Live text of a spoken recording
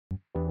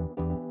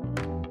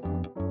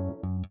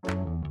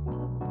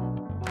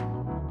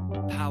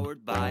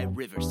powered by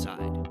Riverside.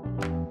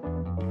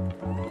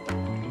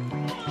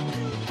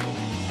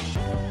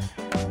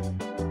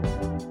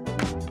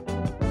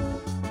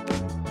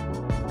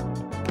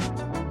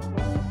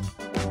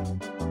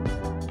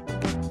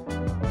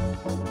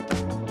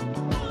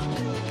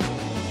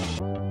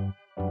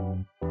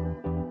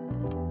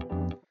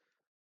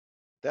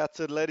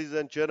 That's it, ladies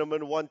and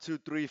gentlemen. 1, 2,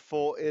 3,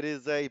 4. It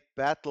is a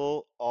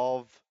battle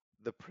of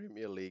the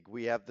Premier League.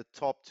 We have the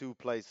top 2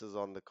 places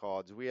on the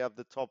cards. We have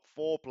the top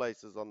 4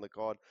 places on the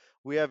card.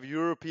 We have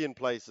European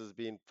places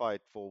being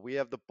fight for. We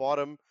have the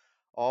bottom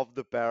of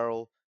the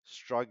barrel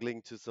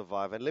struggling to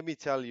survive. And let me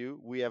tell you,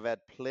 we have had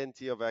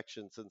plenty of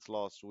action since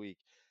last week.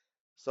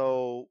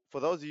 So, for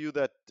those of you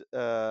that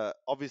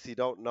obviously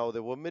don't know,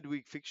 there were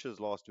midweek fixtures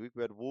last week.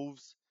 We had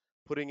Wolves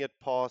putting it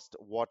past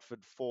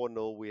Watford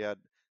 4-0. We had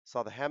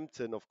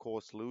Southampton, of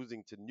course,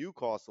 losing to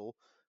Newcastle,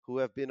 who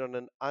have been on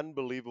an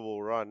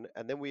unbelievable run.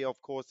 And then we,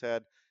 of course,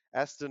 had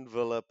Aston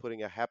Villa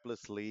putting a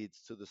hapless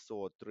Leeds to the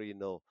sword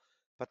 3-0.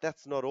 But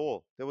that's not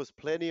all. There was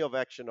plenty of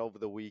action over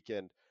the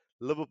weekend.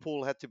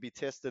 Liverpool had to be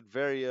tested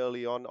very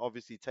early on,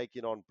 obviously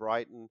taking on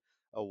Brighton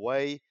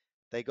away.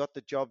 They got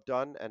the job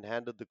done and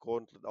handed the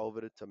gauntlet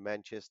over to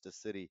Manchester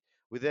City.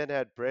 We then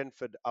had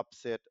Brentford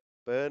upset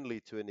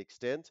Burnley to an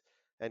extent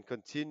and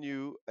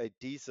continue a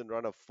decent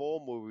run of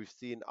form where we've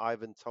seen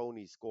Ivan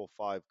Toney score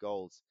 5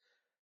 goals.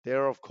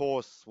 There, of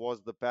course,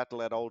 was the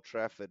battle at Old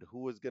Trafford. Who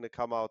was going to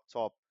come out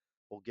top?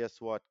 Well,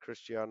 guess what?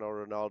 Cristiano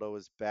Ronaldo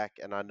is back,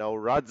 and I know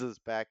Ruds is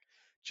back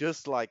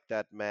just like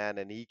that man,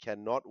 and he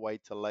cannot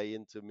wait to lay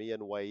into me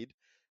and Wade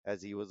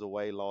as he was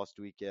away last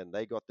weekend.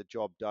 They got the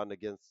job done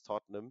against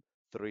Tottenham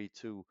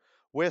 3-2.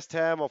 West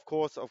Ham, of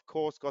course,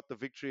 got the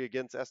victory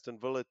against Aston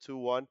Villa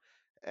 2-1.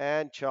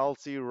 And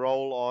Chelsea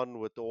roll on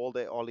with all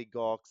their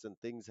oligarchs and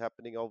things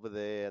happening over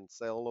there and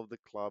sale of the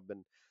club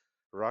and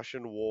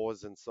Russian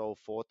wars and so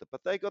forth.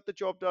 But they got the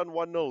job done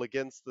 1-0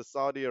 against the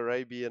Saudi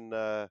Arabian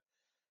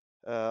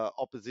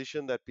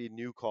opposition, that be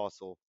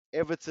Newcastle.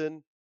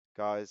 Everton,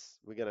 guys,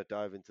 we're going to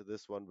dive into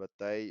this one, but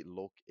they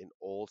look in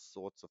all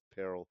sorts of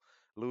peril,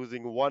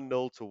 losing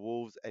 1-0 to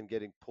Wolves and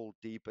getting pulled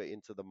deeper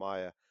into the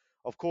mire.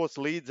 Of course,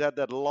 Leeds had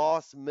that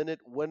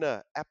last-minute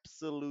winner,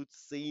 absolute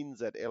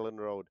scenes at Ellen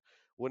Road,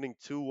 winning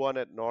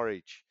 2-1 at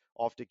Norwich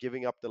after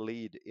giving up the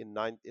lead in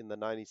the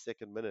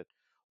 92nd minute.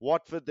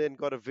 Watford then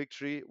got a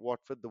victory.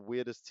 Watford, the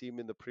weirdest team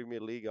in the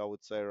Premier League, I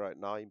would say right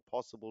now.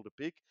 Impossible to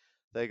pick.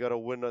 They got a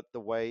win at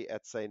the way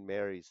at St.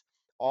 Mary's.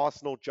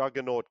 Arsenal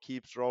juggernaut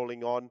keeps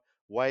rolling on.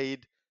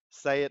 Wade,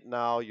 say it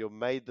now. You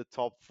made the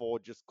top 4.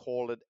 Just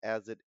call it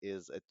as it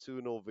is. A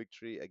 2-0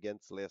 victory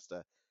against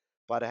Leicester.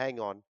 But hang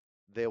on,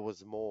 there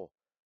was more.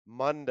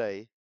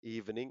 Monday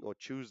evening, or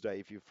Tuesday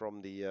if you're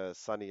from the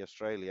sunny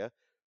Australia,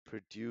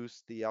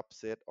 produced the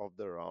upset of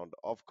the round.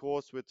 Of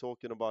course, we're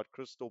talking about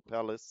Crystal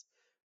Palace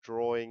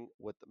drawing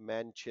with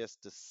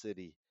Manchester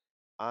City.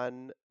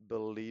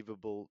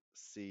 Unbelievable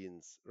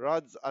scenes.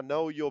 Ruds, I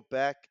know you're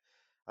back.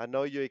 I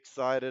know you're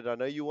excited. I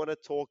know you want to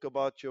talk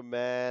about your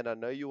man. I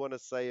know you want to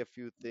say a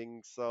few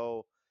things.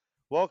 So,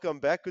 welcome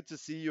back. Good to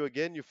see you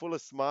again. You're full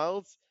of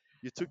smiles.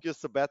 You took your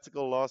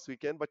sabbatical last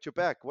weekend, but you're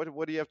back.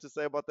 What do you have to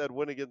say about that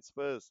win against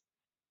Spurs?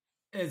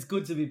 It's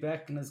good to be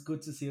back, and it's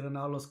good to see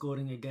Ronaldo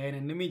scoring again.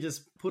 And let me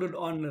just put it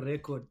on the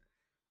record.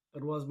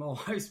 It was my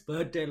wife's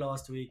birthday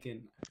last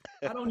weekend.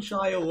 I don't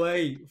shy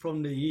away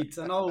from the heat.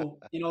 I know,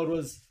 it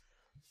was.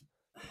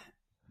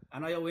 I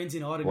know I went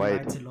in hard on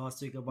United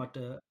last week about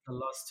the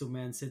loss to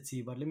Man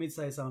City, but let me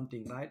say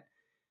something, right?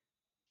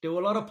 There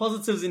were a lot of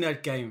positives in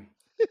that game.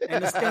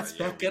 And the stats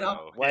back it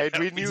up. Wade,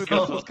 we knew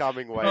this was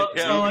coming, Wade.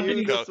 We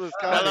knew this was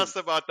coming. Tell us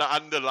about the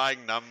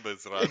underlying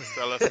numbers, right?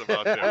 Tell us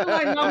about them.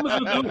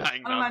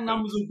 Underlying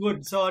numbers were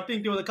good. So I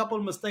think there were a couple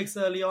of mistakes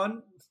early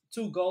on.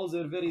 2 goals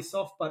were very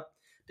soft, but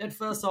that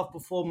first half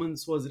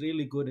performance was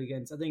really good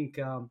against. I think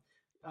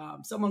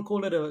someone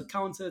called it a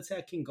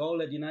counter-attacking goal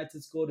that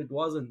United scored. It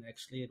wasn't,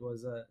 actually. It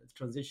was a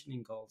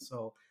transitioning goal.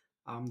 So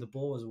the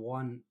ball was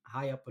won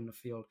high up in the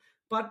field.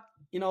 But,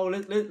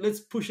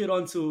 let's push it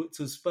on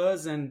to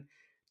Spurs. And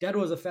that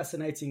was a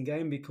fascinating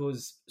game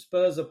because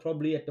Spurs are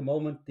probably at the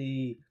moment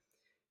the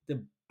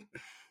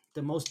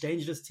most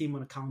dangerous team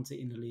on a counter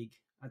in the league,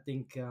 I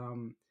think.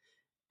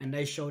 And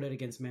they showed it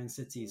against Man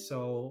City.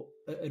 So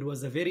it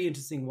was a very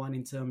interesting one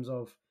in terms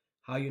of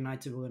how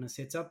United were going to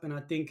set up. And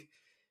I think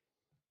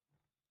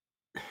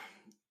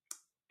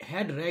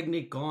had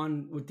Rangnick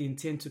gone with the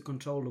intent to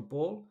control the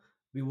ball,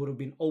 we would have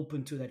been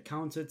open to that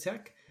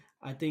counter-attack.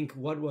 I think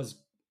what was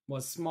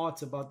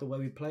smart about the way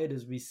we played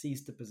is we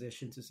seized the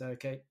possession to say,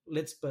 okay,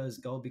 let Spurs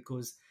go,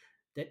 because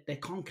they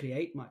can't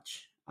create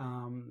much.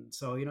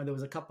 So, there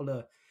was a couple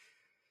of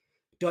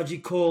dodgy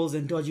calls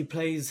and dodgy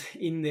plays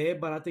in there,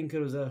 but I think it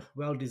was a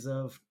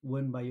well-deserved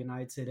win by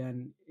United.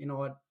 And you know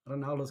what?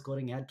 Ronaldo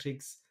scoring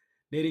hat-tricks.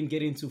 They didn't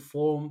get into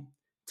form.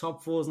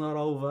 Top 4's not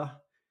over.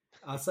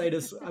 I'll say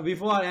this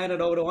before I hand it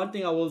over. The one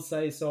thing I will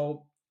say,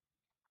 so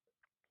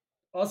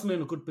Arsenal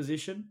in a good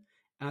position.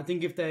 And I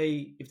think if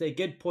they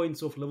get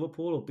points off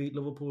Liverpool or beat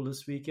Liverpool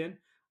this weekend,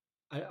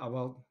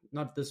 well,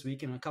 not this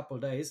weekend, in a couple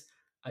of days,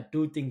 I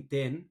do think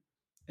then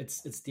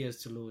it's theirs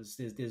to lose.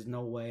 There's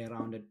no way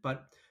around it.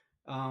 But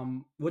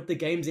with the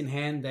games in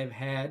hand they've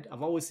had,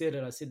 I've always said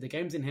it. I said the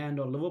games in hand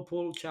are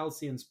Liverpool,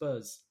 Chelsea, and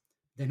Spurs.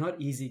 They're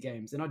not easy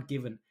games. They're not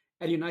given.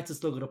 And United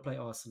still got to play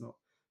Arsenal.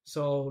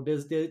 So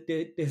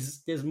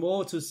there's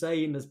more to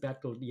say in this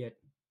battle yet.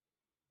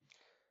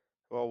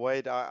 Well,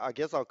 Wade, I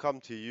guess I'll come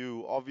to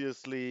you.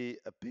 Obviously,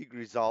 a big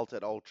result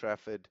at Old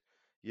Trafford.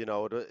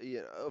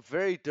 A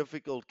very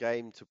difficult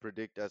game to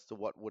predict as to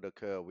what would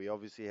occur. We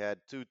obviously had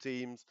two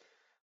teams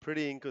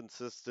pretty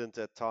inconsistent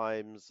at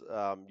times.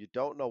 You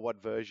don't know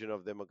what version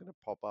of them are going to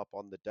pop up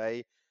on the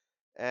day.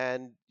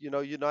 And,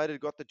 United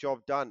got the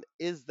job done.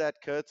 Is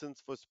that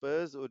curtains for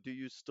Spurs, or do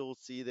you still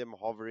see them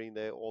hovering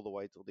there all the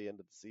way till the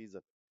end of the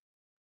season?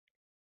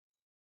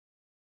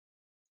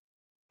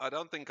 I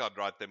don't think I'd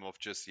write them off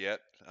just yet.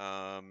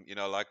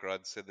 Like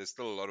Rod said, there's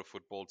still a lot of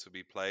football to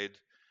be played.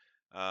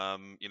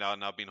 And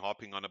I've been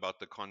harping on about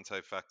the Conte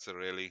factor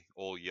really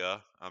all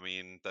year. I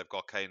mean, they've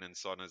got Kane and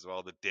Son as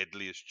well, the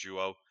deadliest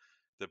duo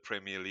the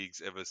Premier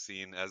League's ever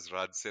seen. As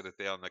Rad said it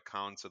there on the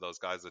counter, those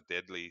guys are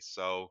deadly.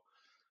 So,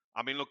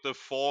 I mean, look, the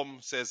form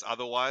says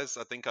otherwise.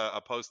 I think I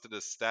posted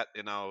a stat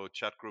in our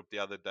chat group the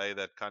other day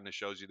that kind of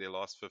shows you their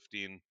last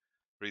 15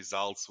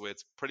 results where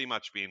it's pretty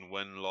much been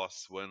win,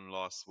 loss, win,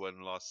 loss,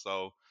 win, loss.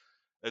 So,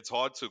 it's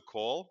hard to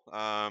call,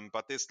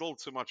 but there's still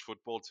too much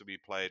football to be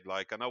played.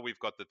 Like, I know we've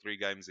got the 3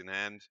 games in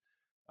hand,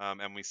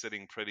 and we're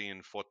sitting pretty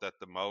in fourth at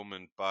the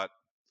moment, but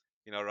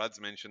Rad's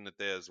mentioned it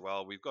there as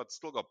well. We've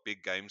still got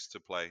big games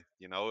to play.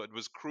 It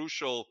was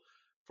crucial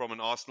from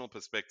an Arsenal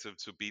perspective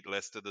to beat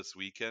Leicester this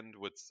weekend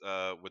with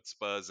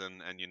Spurs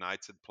and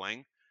United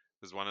playing,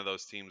 because one of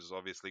those teams is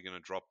obviously going to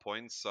drop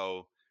points.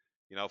 So,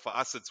 for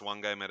us, it's one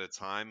game at a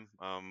time.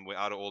 We're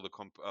out of all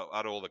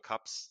the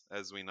cups,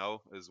 as we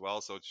know as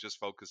well. So it's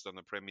just focused on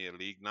the Premier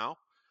League now.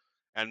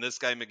 And this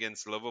game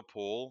against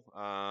Liverpool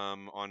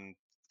on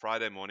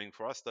Friday morning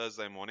for us,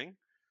 Thursday morning,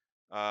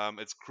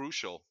 it's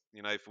crucial.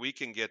 If we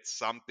can get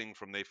something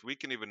from there, if we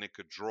can even nick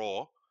a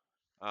draw,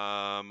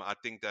 I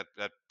think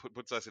that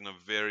puts us in a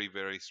very,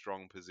 very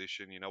strong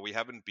position. We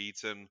haven't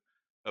beaten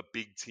a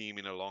big team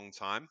in a long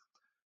time.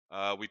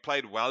 We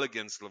played well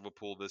against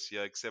Liverpool this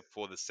year, except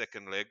for the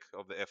second leg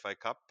of the FA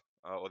Cup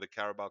or the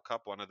Carabao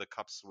Cup, one of the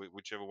cups,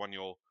 whichever one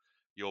you'll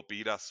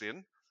beat us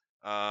in.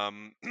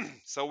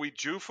 So we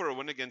due for a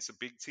win against a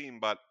big team,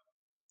 but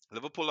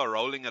Liverpool are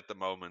rolling at the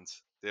moment.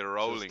 They're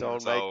Just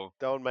rolling. Hey,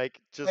 don't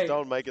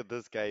make it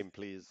this game,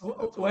 please. That's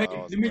all wait, I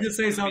ask, let me Wade. just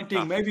say It's gonna be something.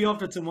 tough. Maybe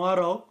after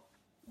tomorrow,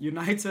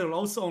 United will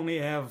also only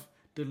have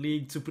the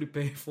league to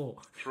prepare for.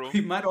 True.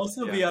 We might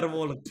also be Yeah. out of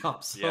all the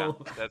cups. Yeah,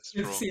 So that's let's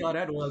true. see how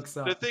that works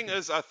The out. thing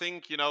is, I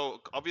think,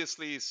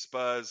 obviously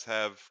Spurs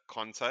have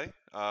Conte,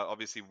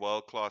 obviously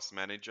world-class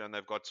manager, and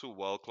they've got 2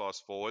 world-class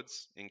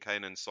forwards in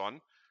Kane and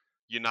Son.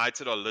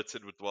 United are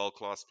littered with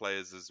world-class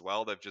players as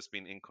well. They've just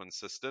been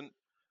inconsistent.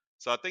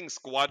 So I think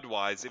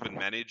squad-wise, even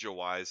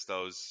manager-wise,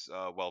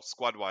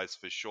 squad-wise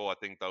for sure, I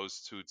think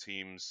those 2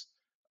 teams,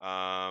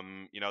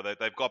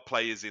 they've got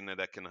players in there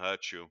that can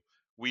hurt you.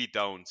 We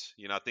don't.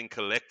 I think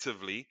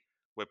collectively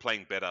we're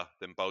playing better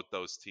than both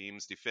those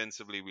teams.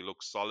 Defensively, we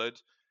look solid,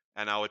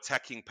 and our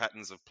attacking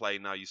patterns of play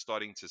now, you're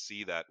starting to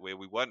see that where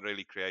we weren't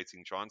really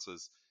creating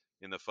chances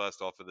in the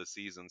first half of the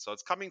season. So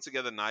it's coming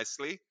together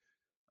nicely.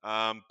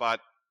 But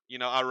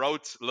I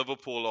wrote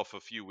Liverpool off a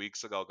few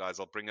weeks ago, guys.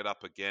 I'll bring it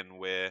up again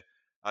where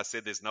I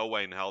said there's no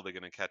way in hell they're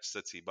going to catch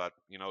City, but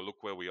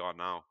look where we are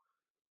now.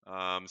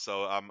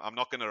 So I'm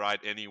not going to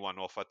write anyone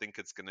off. I think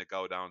it's going to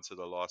go down to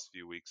the last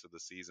few weeks of the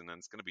season, and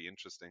it's going to be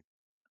interesting.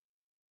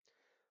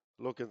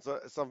 Look, and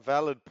some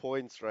valid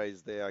points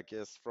raised there, I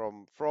guess,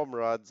 from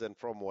Ruds and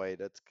from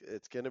Wade.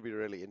 It's going to be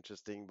really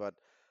interesting, but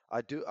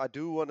I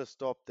do want to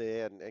stop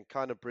there and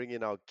kind of bring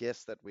in our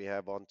guest that we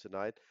have on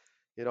tonight.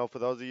 For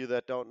those of you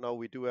that don't know,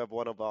 we do have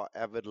one of our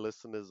avid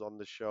listeners on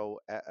the show,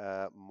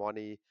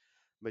 Moni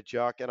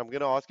Majak, and I'm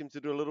going to ask him to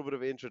do a little bit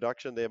of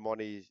introduction there,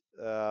 Moni.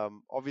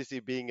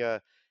 Obviously,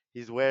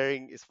 he's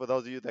wearing, is for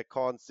those of you that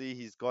can't see,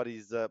 he's got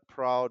his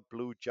proud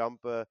blue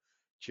jumper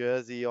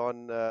jersey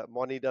on.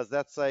 Moni, does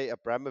that say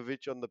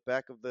Abramovich on the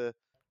back of the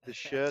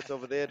shirt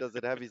over there? Does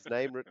it have his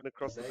name written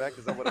across the back?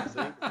 Is that what I'm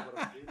seeing?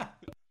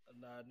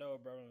 Nah, no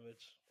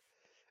Abramovich.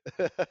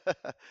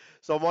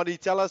 So, Moni,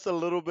 tell us a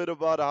little bit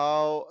about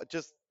how,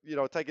 just,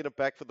 taking it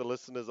back for the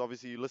listeners.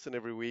 Obviously, you listen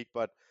every week,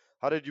 but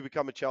how did you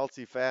become a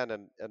Chelsea fan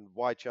and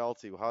why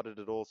Chelsea? How did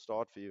it all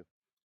start for you?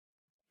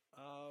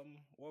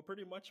 Well,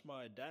 pretty much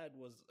my dad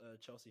was a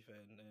Chelsea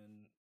fan,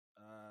 and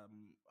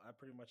I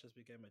pretty much just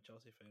became a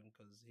Chelsea fan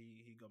because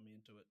he got me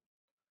into it.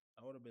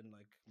 I would have been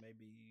like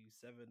maybe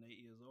 7, 8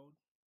 years old,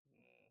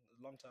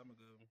 a long time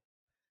ago,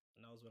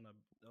 and that was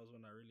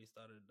when I really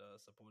started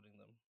supporting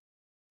them.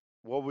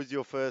 What was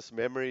your first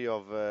memory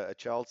of a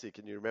Chelsea?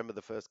 Can you remember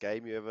the first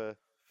game you ever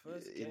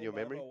First in your game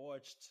I ever memory?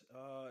 watched,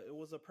 it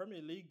was a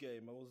Premier League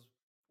game. It was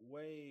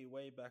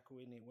way back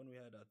when we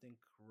had, I think,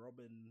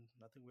 Robin.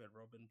 I think we had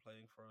Robin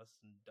playing for us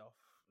and Duff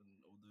and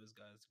all those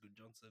guys, Good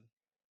Johnson.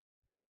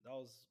 That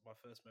was my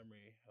first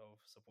memory of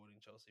supporting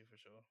Chelsea for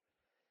sure.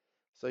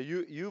 So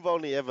you've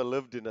only ever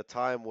lived in a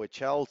time where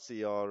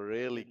Chelsea are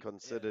really Been yeah,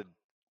 considered,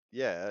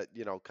 yeah,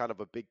 kind of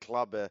a big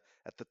club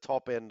at the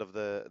top end of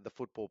the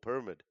football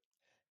pyramid.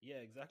 yeah,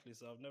 exactly.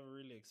 So I've never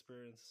really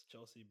experienced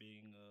Chelsea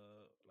being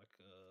like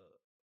a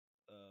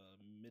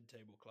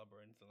mid-table club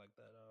or anything like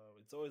that.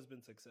 It's always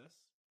been success,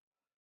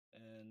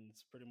 and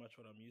it's pretty much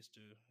what I'm used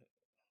to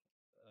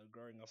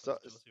growing up as So a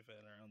Chelsea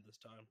fan around this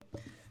time.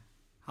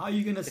 How are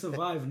you gonna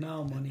survive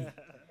now, money?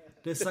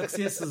 The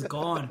success is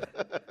gone.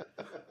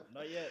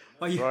 Not yet.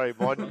 Are you? sorry,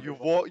 Mon,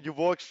 you've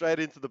walked straight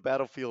into the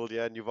battlefield,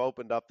 yeah, and you've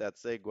opened up that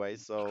segue.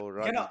 So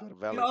Can Ruddy's I, got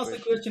a can I valid ask the question.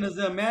 question? Is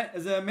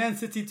there a Man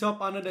City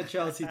top under the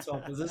Chelsea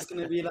top? Is this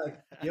gonna be like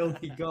here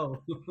we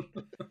go?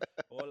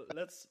 Well,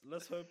 let's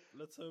hope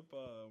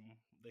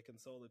they can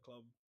sell the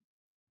club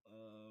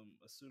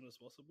as soon as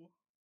possible.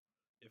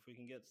 If we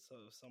can get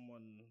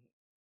someone,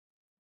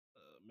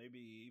 maybe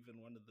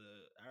even one of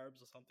the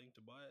Arabs or something,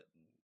 to buy it,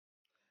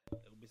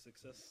 it'll be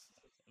success.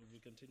 It'll be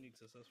continued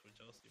success for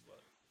Chelsea,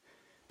 but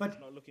it's But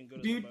not looking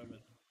good do at the you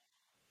moment.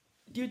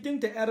 do you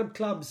think the Arab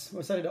clubs,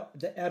 or sorry,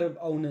 the Arab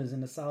owners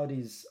and the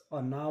Saudis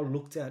are now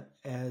looked at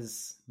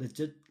as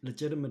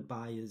legitimate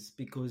buyers?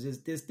 Because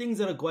there's things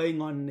that are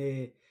going on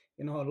there.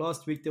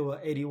 Last week there were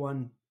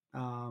 81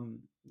 um,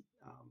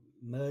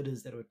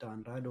 murders that were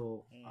done, right?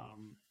 Or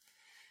Mm,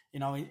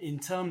 in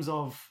terms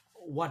of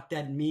what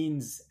that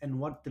means and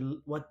what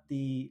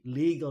the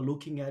league are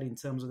looking at in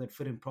terms of that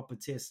fit and proper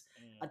test.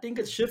 mm. I think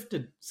it's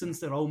shifted since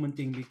the Roman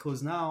thing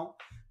because now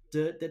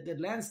the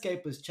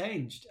landscape has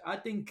changed. I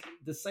think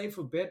the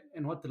safer bet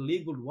and what the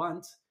league would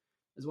want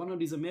is one of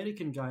these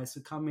American guys to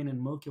come in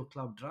and milk your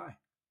club dry.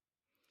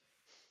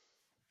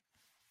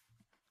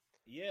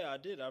 Yeah, I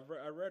did. I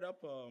read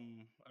up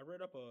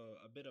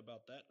a bit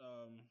about that.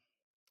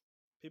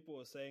 People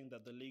were saying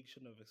that the league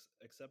shouldn't have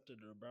accepted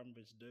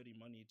Abramovich dirty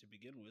money to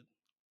begin with.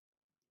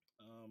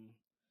 Um,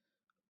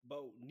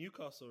 but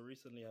Newcastle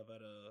recently have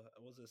had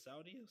was it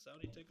Saudi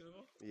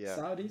takeover? Yeah,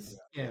 Saudis,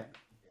 yeah.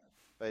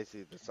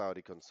 basically the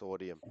Saudi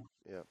consortium.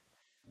 Yeah.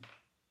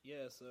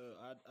 Yeah, so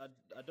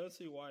I don't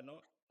see why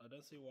not. I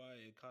don't see why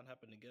it can't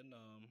happen again.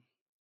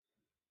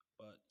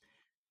 But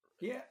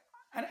Yeah,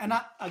 and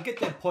I get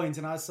that point,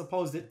 and I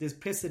suppose that there's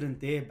precedent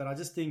there, but I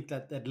just think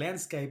that that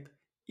landscape,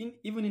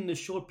 even in the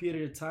short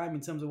period of time,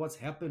 in terms of what's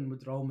happened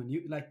with Roman,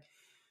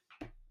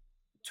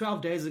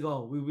 12 days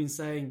ago, we've been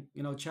saying,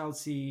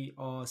 Chelsea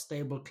are a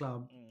stable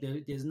club.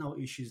 mm, There's no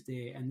issues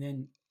there, and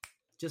then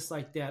just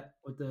like that,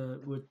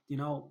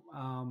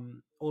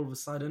 all of a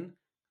sudden,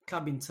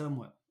 club in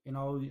turmoil.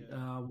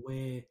 yeah,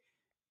 Where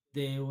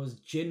there was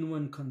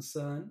genuine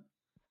concern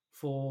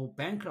for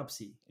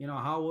bankruptcy.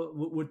 How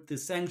with the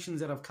sanctions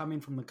that have come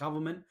in from the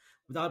government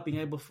without being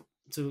able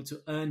to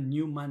earn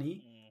new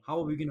money, mm, how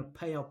are we going to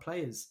pay our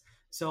players?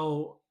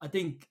 So I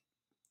think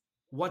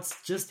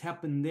what's just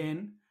happened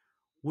then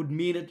would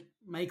mean it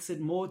makes it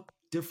more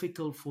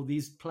difficult for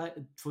these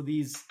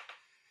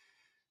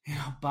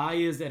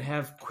buyers that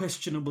have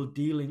questionable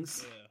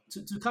dealings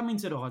yeah, to come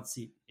into the hot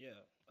seat. yeah.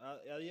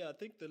 Yeah, I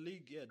think the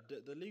league,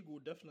 the league will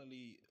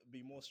definitely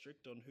be more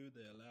strict on who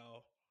they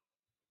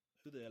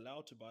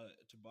allow to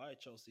buy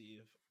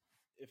Chelsea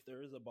if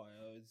there is a buyer.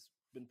 It's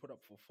been put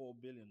up for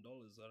 $4 billion.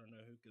 I don't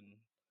know who can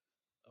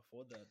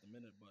afford that at the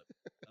minute, but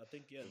I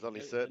think There's the, only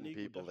the certain league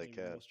will people that definitely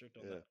be can. more strict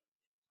on Yeah. that.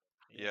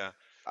 Yeah. Yeah.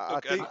 I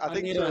Look, think and I I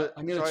think need to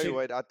I need to sorry, check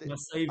wait. my I think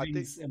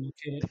savings and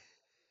okay.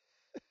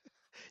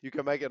 you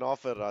can make an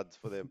offer, Ruds,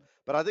 for them.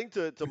 But I think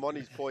to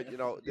Moni's point,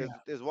 Yeah.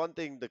 there's one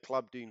thing the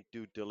club doing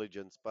due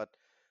diligence, but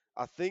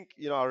I think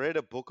I read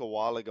a book a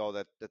while ago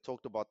that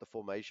talked about the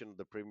formation of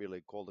the Premier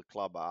League called The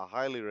Club. I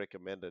highly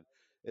recommend it.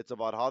 It's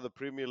about how the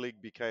Premier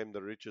League became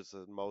the richest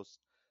and most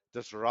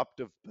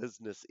disruptive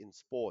business in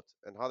sport,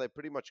 and how they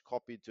pretty much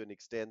copied to an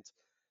extent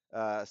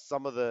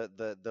some of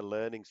the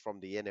learnings from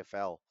the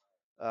NFL,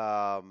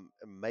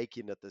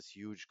 making it this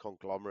huge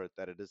conglomerate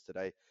that it is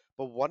today.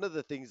 But one of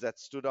the things that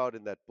stood out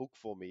in that book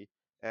for me,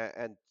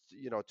 and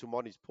to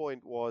Moni's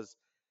point, was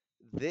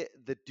the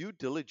due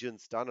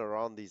diligence done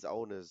around these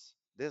owners.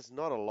 There's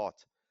not a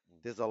lot.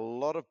 There's a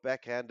lot of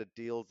backhanded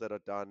deals that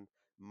are done.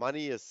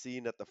 Money is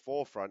seen at the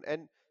forefront,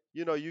 and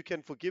you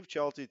can forgive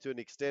Chelsea to an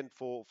extent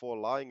for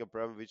allowing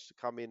Abramovich to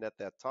come in at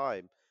that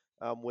time,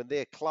 when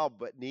their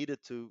club needed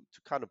to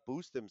kind of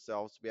boost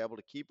themselves to be able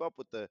to keep up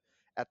with the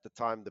at the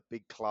time the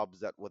big clubs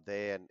that were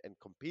there and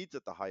compete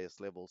at the highest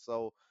level.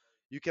 So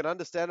you can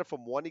understand it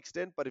from one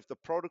extent, but if the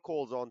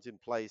protocols aren't in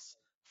place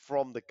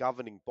from the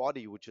governing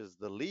body, which is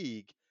the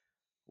league,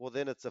 well,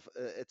 then it's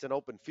an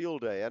open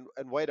field day.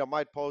 And Wade, I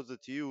might pose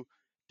it to you.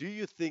 Do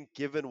you think,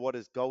 given what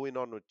is going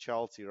on with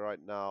Chelsea right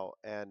now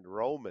and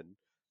Roman,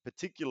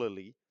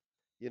 particularly,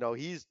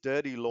 his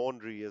dirty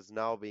laundry is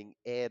now being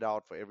aired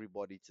out for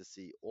everybody to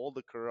see. All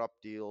the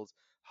corrupt deals,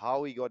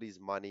 how he got his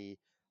money,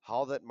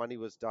 how that money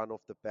was done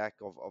off the back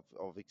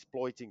of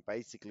exploiting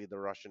basically the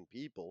Russian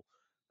people.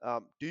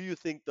 Do you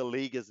think the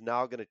league is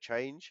now going to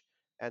change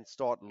and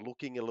start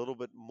looking a little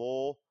bit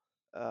more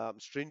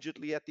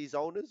stringently at these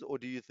owners, or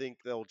do you think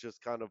they'll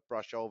just kind of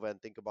brush over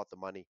and think about the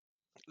money?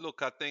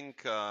 look, I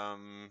think uh,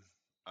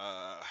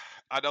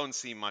 I don't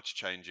see much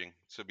changing,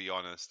 to be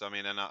honest. I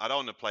mean, and I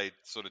don't want to play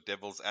sort of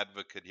devil's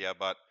advocate here,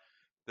 but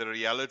the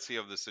reality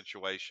of the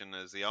situation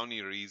is the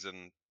only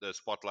reason the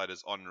spotlight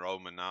is on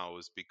Roma now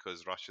is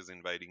because Russia's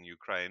invading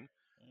Ukraine,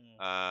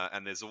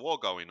 and there's a war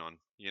going on,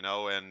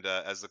 and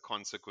as a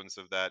consequence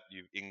of that,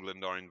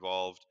 England are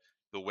involved,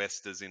 the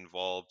West is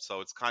involved,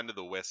 so it's kind of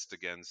the West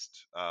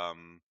against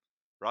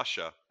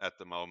Russia at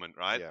the moment,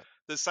 right? Yeah.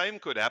 The same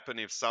could happen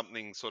if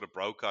something sort of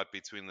broke out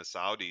between the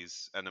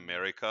Saudis and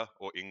America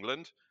or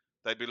England.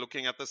 They'd be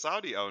looking at the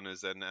Saudi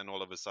owners and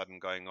all of a sudden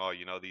going, oh,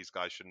 these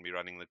guys shouldn't be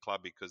running the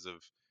club because of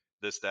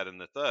this, that, and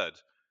the third.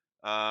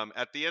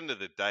 At the end of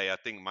the day, I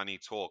think money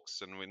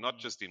talks, and we're not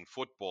just in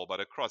football,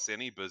 but across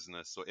any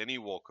business or any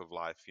walk of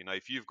life.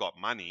 If you've got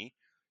money,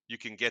 you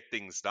can get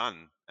things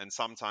done, and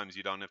sometimes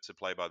you don't have to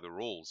play by the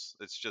rules.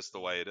 It's just the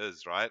way it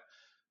is, right?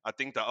 I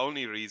think the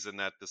only reason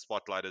that the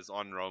spotlight is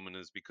on Roman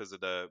is because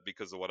of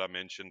what I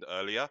mentioned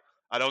earlier.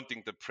 I don't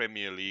think the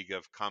Premier League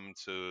have come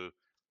to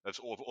have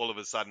all of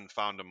a sudden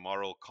found a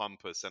moral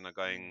compass and are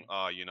going,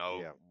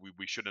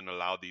 we shouldn't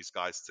allow these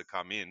guys to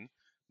come in.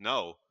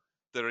 No,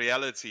 the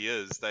reality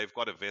is they've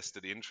got a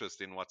vested interest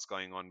in what's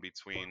going on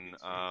between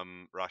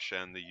Russia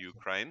and the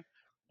Ukraine.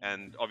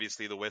 And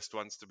obviously the West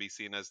wants to be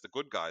seen as the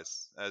good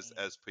guys, as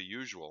per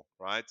usual,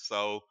 right?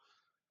 So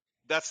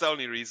that's the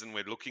only reason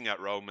we're looking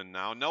at Roman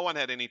now. No one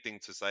had anything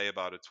to say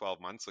about it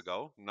 12 months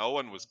ago. No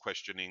one was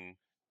questioning,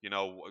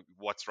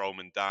 what's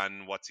Roman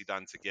done? What's he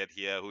done to get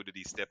here? Who did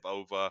he step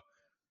over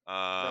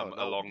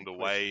along the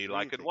way?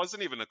 Like, it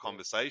wasn't even a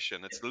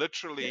conversation. It's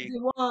literally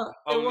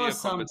only a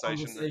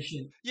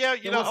conversation. Yeah,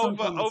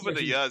 over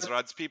the years,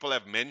 right? People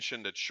have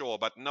mentioned it, sure,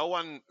 but no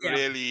one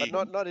really.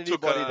 But not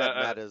anybody that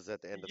matters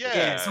at the end of the day.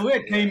 Yeah, so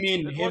it came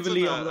in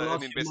heavily over the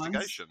last few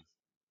months.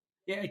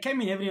 Yeah, it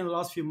came in heavily in the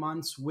last few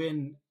months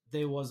when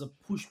there was a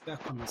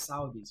pushback on the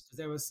Saudis, because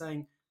they were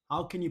saying,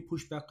 how can you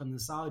push back on the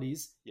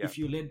Saudis if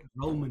you let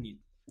Roman in?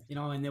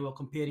 And they were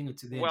comparing it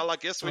to them. Well, I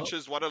guess which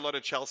is what a lot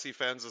of Chelsea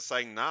fans are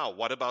saying now.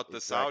 What about the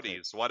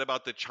Saudis? What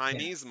about the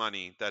Chinese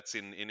money that's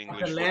in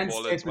English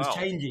football as well? Is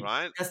changing.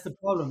 Right? That's the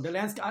problem. The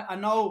landscape. I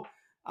know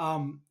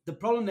the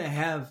problem they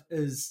have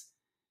is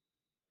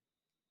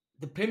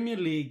the Premier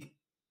League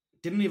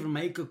didn't even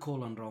make a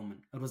call on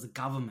Roman. It was the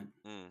government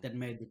that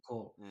made the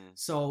call.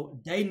 So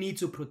they need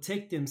to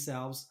protect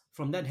themselves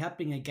from that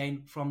happening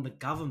again from the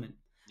government.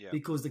 Yeah.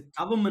 Because the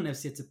government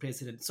has set a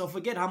precedent. So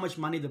forget how much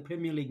money the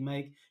Premier League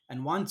make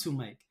and want to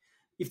make.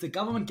 If the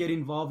government get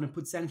involved and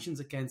put sanctions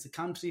against a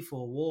country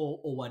for a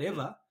war or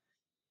whatever,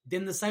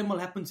 then the same will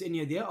happen to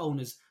any of their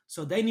owners.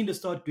 So they need to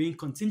start doing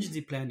contingency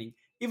planning.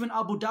 Even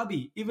Abu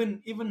Dhabi,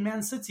 even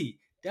Man City,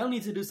 they'll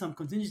need to do some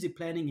contingency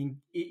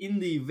planning in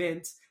the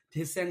event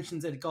there's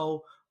sanctions that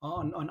go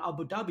on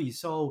Abu Dhabi.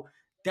 So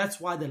that's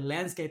why the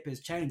landscape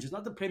has changed. It's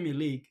not the Premier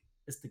League,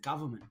 it's the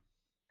government.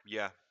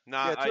 Yeah. No,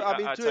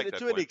 I take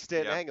to an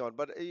extent, hang on,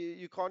 but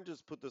you can't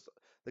just put this.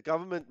 The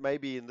government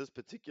maybe in this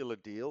particular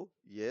deal,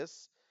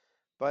 yes,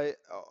 but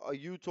are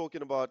you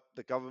talking about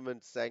the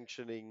government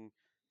sanctioning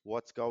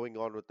what's going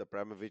on with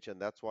Abramovich and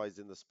that's why he's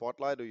in the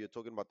spotlight, or you're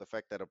talking about the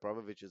fact that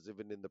Abramovich is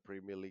even in the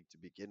Premier League to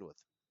begin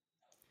with?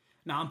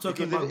 No, I'm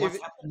talking about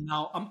what's happened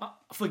now.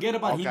 Forget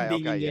about him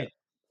being in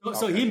there.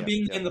 So him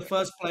being in the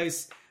first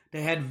place,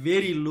 they had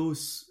very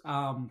loose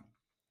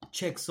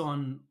checks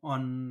on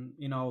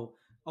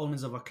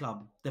owners of a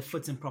club. The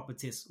fit and proper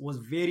test was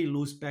very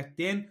loose back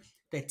then.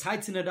 They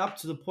tightened it up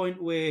to the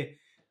point where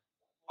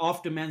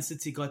after Man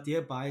City got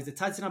their buys, they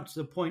tightened up to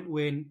the point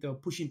when they were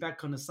pushing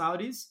back on the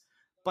Saudis,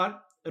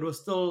 but it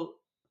was still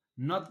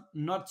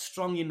not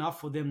strong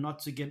enough for them not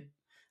to get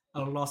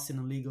a loss in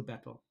a legal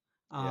battle.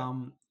 I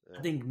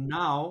think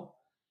now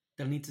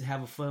they'll need to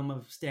have a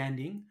firmer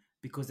standing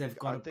because they've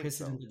got a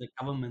precedent that the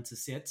government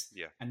has set,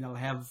 and they'll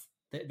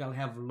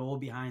have law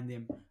behind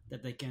them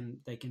that they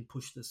can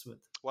push this with.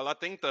 Well, I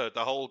think the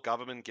whole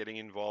government getting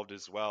involved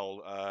as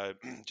well,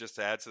 just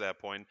to add to that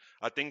point,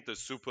 I think the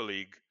Super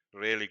League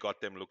really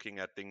got them looking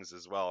at things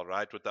as well,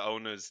 right? With the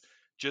owners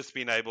just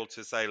being able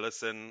to say,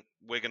 listen,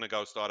 we're going to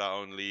go start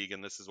our own league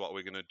and this is what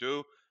we're going to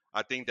do.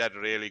 I think that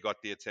really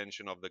got the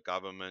attention of the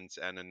government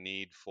and a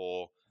need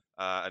for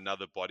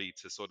another body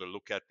to sort of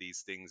look at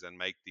these things and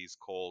make these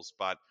calls.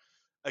 But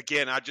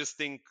again, I just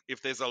think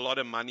if there's a lot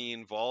of money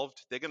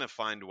involved, they're going to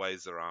find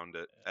ways around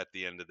it at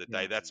the end of the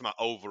day. That's my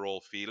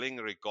overall feeling,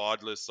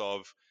 regardless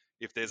of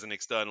if there's an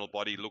external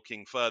body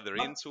looking further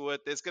into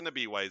it, there's going to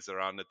be ways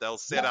around it. They'll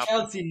set up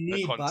a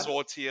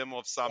consortium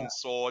of some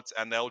sort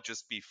and they'll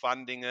just be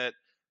funding it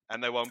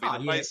and they won't be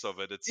the face of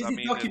it.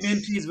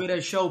 Documentaries where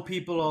they show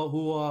people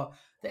who are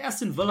the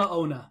Aston Villa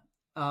owner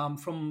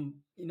from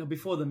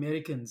before the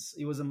Americans.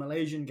 He was a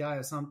Malaysian guy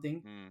or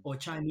something, or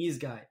Chinese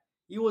guy.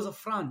 He was a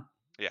front.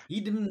 Yeah.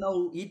 He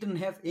didn't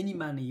have any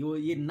money.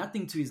 He had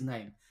nothing to his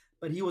name,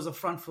 but he was a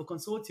front for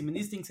consortium, and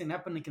these things can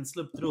happen and can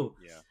slip through.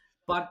 Yeah.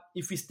 But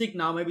if we stick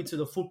now maybe to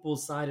the football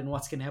side and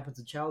what's going to happen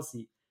to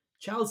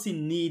Chelsea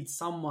needs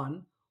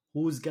someone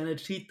who's going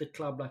to treat the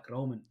club like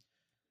Roman,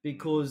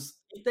 because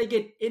if they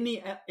get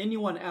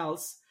anyone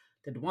else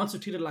that wants to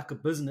treat it like a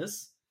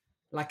business,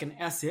 like an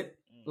asset,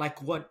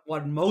 like what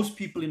most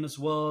people in this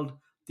world,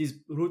 these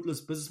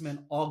ruthless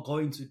businessmen, are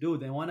going to do.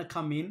 They want to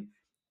come in,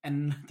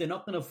 and they're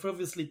not going to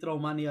frivolously throw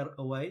money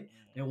away.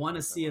 They want to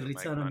They see a want to make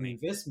return on the money.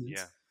 investment.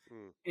 Yeah.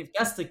 Mm, If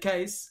that's the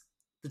case,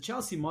 the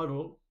Chelsea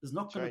model is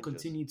not going to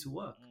changes. continue to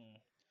work. Yeah.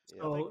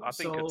 So, I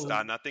think it's so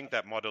done. I think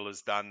that model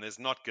is done. There's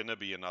not going to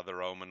be another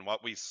Roman.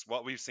 What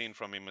we've seen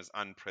from him is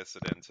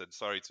unprecedented.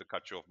 Sorry to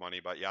cut you off, Money,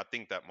 but yeah, I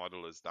think that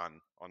model is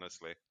done.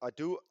 Honestly. I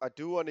do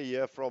want to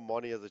hear from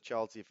Monty as a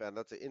Chelsea fan.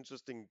 That's an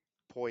interesting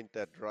point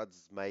that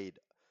Rudd's made.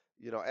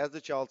 You know, as a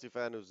Chelsea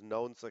fan who's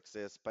known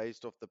success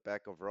based off the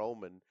back of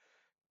Roman,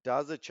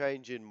 does a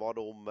change in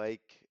model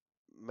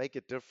make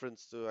a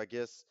difference to, I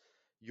guess,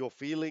 your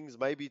feelings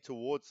maybe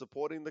towards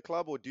supporting the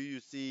club, or do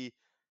you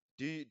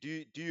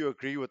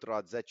agree with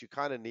Rudd's that you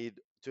kind of need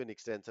to an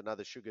extent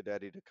another sugar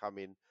daddy to come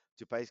in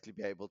to basically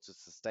be able to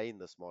sustain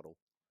this model?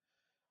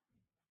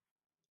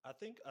 I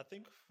think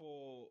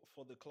for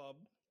the club,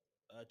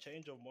 a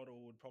change of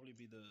model would probably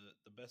be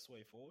the best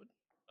way forward.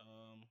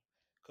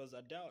 Because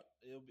I doubt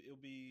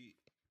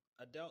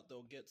I doubt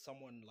they'll get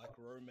someone like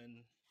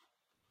Roman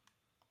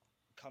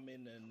come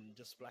in and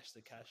just splash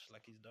the cash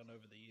like he's done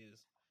over the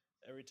years.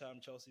 Every time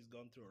Chelsea's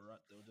gone through a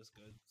rut, they'll just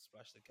go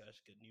splash the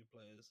cash, get new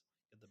players,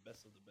 get the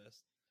best of the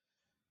best.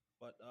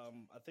 But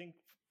I think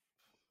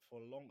for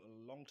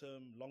long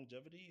term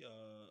longevity,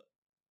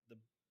 the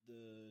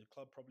the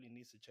club probably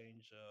needs to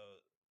change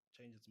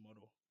its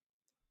model.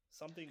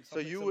 So Something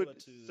you similar would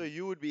to so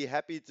you would be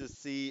happy to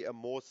see a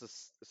more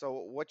so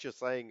what you're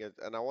saying is,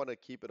 and I want to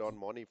keep it on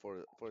Money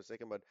for a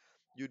second, but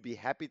you'd be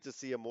happy to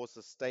see a more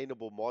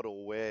sustainable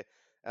model where,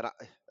 and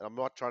I'm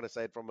not trying to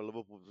say it from a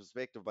Liverpool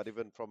perspective, but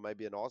even from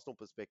maybe an Arsenal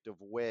perspective,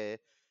 where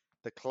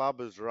the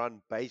club is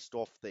run based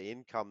off the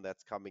income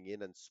that's coming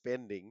in and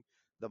spending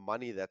the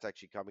money that's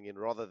actually coming in,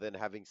 rather than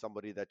having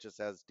somebody that just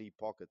has deep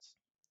pockets.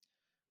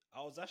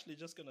 I was actually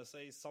just gonna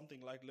say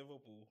something like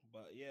Liverpool,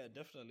 but yeah,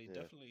 definitely,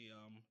 Yeah, definitely.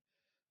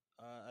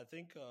 I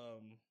think I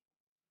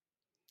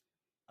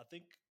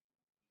think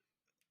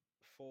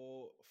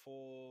for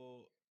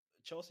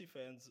Chelsea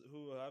fans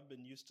who have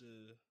been used to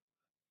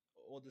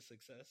all the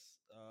success,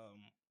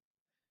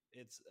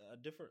 it's a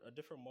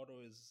different model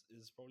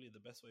is probably the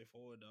best way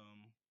forward.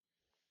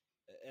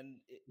 And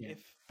yeah,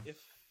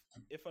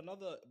 if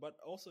another, but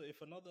also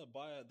if another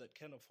buyer that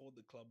can afford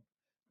the club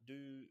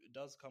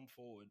does come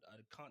forward,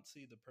 I can't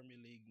see the Premier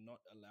League not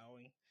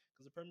allowing,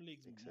 because the Premier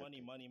League's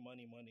money, exactly. money,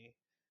 money, money.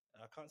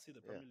 I can't see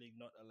the Yeah. Premier League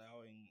not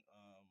allowing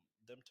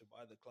them to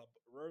buy the club.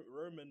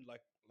 Roman,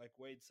 like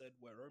Wade said,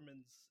 where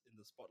Roman's in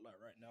the spotlight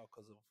right now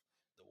because of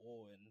the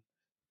war, and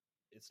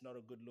it's not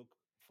a good look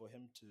for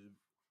him to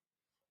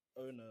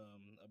own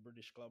a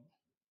British club.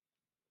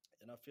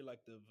 And I feel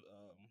like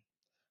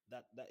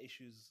that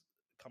issues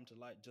come to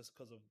light just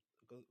because of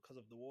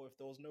the war. If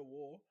there was no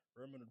war,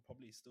 Roman would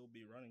probably still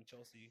be running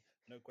Chelsea,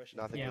 no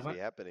questions Nothing yeah. would asked. be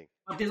But happening.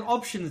 there's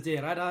options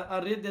there, right? I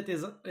read that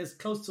there's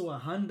close to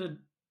 100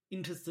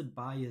 interested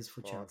buyers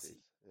for Parties.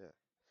 Chelsea. Yeah. But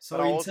So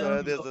I in also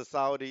heard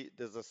terms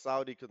there's of a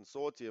Saudi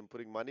consortium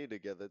putting money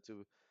together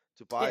to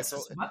buy. So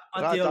yes, but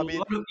there Raj, are I a mean,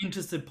 lot of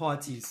interested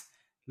parties,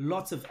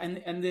 lots of, and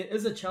there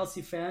is a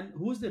Chelsea fan.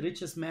 Who's the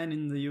richest man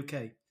in the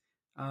UK?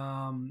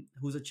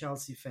 Who's a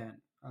Chelsea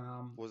fan?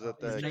 was it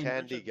His the name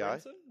Candy guy?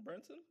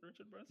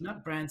 Richard Branson.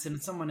 not Branson,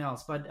 it's someone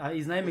else, but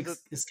his name Was it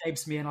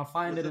escapes me, and I'll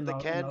find was it it in the the.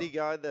 Candy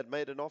guy that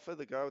made an offer?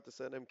 The guy with the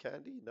surname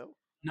Candy? No.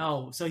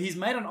 No, so he's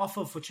made an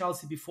offer for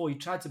Chelsea before. He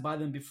tried to buy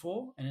them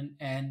before,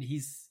 and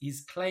he's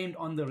claimed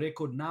on the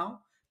record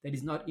now that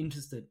he's not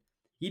interested.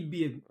 He'd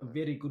be a Right.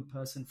 very good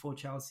person for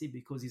Chelsea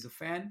because he's a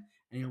fan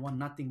and he'll want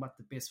nothing but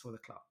the best for the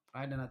club,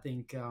 right? And I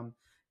think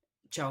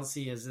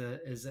Chelsea as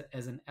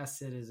an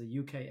asset, as a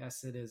UK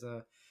asset, as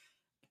a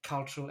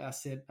cultural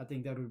asset, I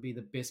think that would be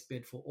the best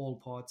bet for all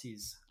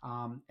parties.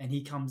 And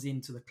he comes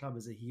into the club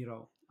as a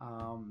hero.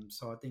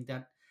 So I think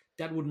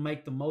that would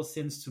make the most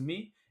sense to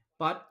me.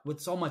 But with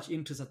so much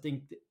interest, I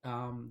think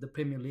the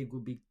Premier League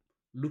will be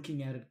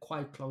looking at it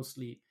quite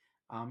closely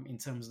in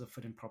terms of the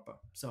fit and proper.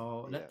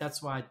 So Yeah.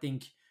 that's why I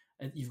think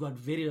you've got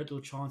very little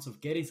chance of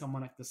getting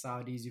someone like the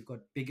Saudis. You've got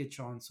bigger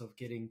chance of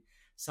getting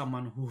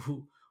someone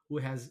who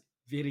has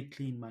very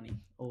clean money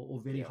or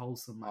very Yeah.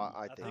 wholesome I, money.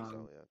 I I think think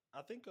so. Yeah.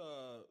 I think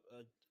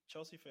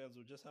Chelsea fans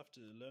will just have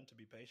to learn to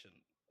be patient,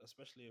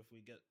 especially if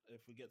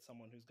we get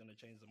someone who's going to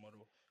change the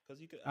model.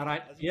 Because you could, All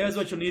right, as you here's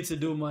can what you see, need to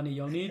do, money.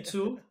 You'll need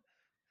to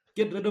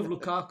get rid of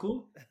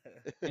Lukaku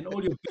and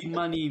all your big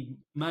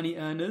money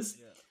earners.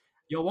 yeah,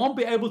 You won't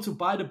be able to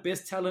buy the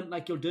best talent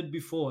like you did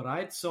before,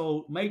 right?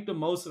 So make the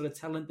most of the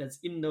talent that's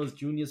in those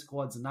junior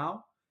squads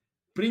now.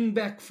 Bring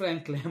back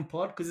Frank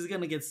Lampard because he's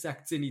gonna get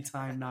sacked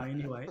anytime now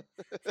anyway,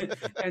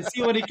 and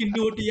see what he can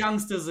do with the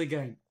youngsters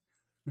again.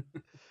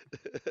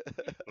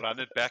 Run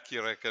it back,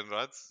 you reckon,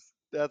 Rods?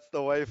 That's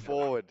the way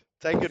forward.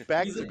 Take it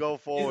back He's to a, go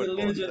he's a forward, boss.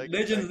 legend. Take it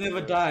Legends back to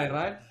never go die,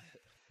 forward. right?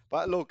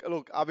 But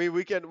look. I mean,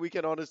 we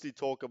can honestly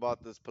talk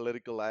about this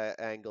political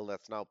angle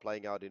that's now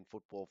playing out in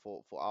football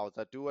for hours.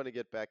 I do want to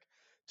get back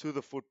to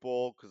the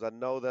football because I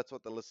know that's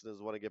what the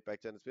listeners want to get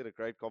back to, and it's been a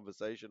great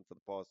conversation for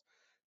the past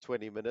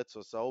 20 minutes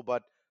or so.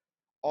 But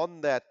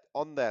on that,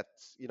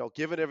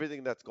 given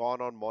everything that's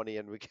gone on, Money,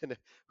 and we're gonna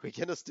we're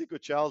gonna stick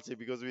with Chelsea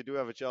because we do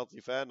have a Chelsea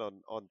fan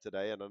on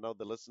today, and I know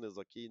the listeners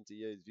are keen to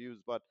hear his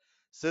views. But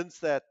since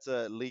that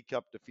League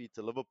Cup defeat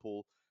to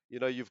Liverpool,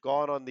 you've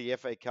gone on the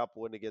FA Cup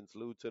win against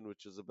Luton,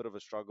 which is a bit of a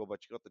struggle, but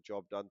you got the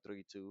job done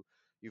 3-2.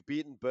 You've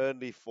beaten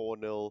Burnley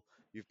 4-0.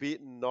 You've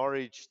beaten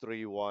Norwich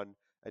 3-1.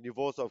 And you've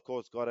also, of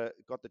course, got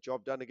the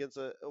job done against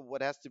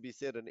what has to be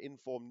said, an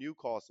informed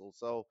Newcastle.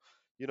 So,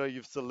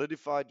 you've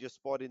solidified your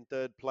spot in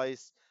third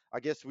place. I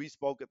guess we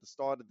spoke at the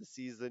start of the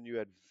season. You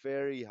had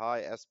very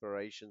high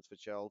aspirations for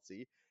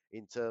Chelsea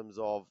in terms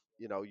of,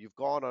 you've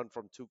gone on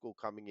from Tuchel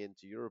coming in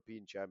to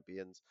European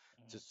champions,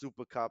 to Mhm.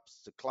 Super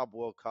Cups, to Club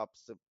World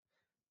Cups, to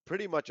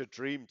pretty much a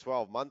dream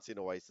 12 months in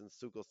a way since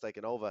Tuchel's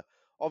taken over.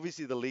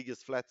 Obviously, the league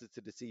is flattered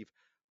to deceive.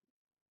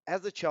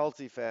 As a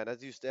Chelsea fan,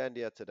 as you stand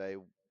here today,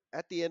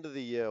 at the end of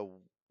the year,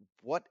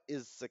 what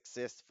is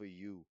success for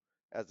you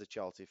as a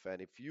Chelsea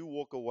fan? If you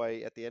walk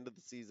away at the end of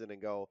the season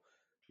and go,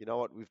 you know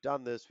what, we've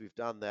done this, we've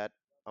done that,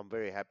 I'm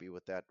very happy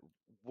with that.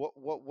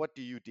 What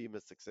do you deem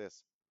as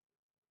success?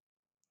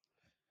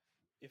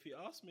 If you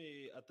asked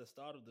me at the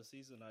start of the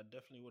season, I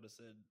definitely would have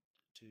said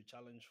to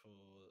challenge for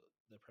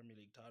the Premier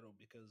League title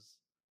because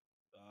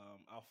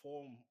our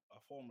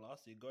form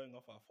last year, going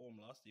off our form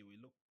last year, we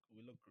look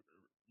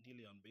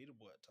nearly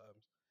unbeatable at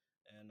times,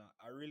 and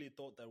I really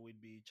thought that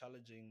we'd be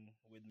challenging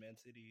with Man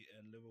City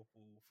and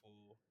Liverpool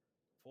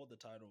for the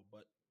title,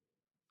 but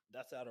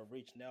that's out of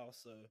reach now.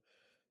 So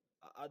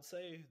I'd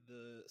say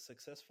the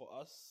success for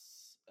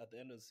us at the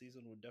end of the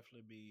season would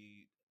definitely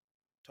be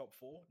top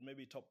four,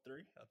 maybe top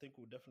three. I think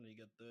we'll definitely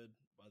get third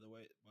by the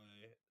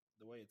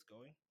way it's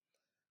going,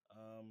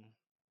 um,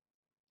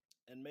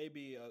 and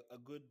maybe a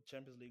good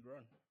Champions League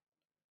run.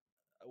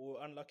 We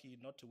were unlucky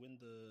not to win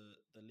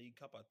the League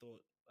Cup. I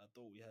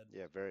thought we had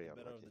Yeah, very the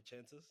better of unlucky. the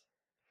chances.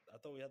 I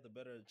thought we had the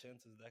better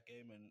chances that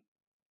game and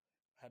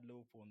had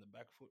Liverpool on the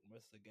back foot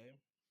most of the game.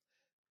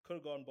 Could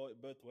have gone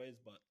both ways,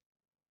 but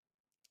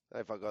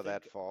If I I got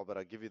that think far, but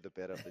I give you the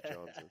better of the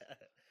chances.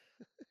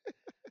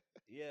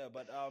 yeah,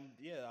 but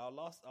yeah, our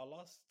last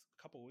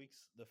couple of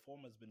weeks the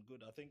form has been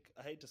good. I think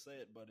I hate to say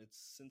it, but it's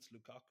since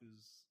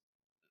Lukaku's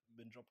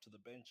been dropped to the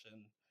bench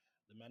and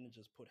the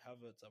managers put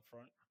Havertz up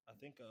front. I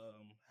think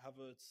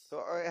Havertz. So,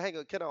 all right, hang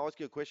on. Can I ask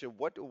you a question?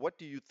 What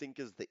do you think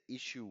is the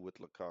issue with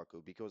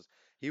Lukaku? Because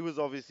he was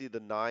obviously the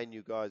nine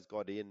you guys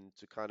got in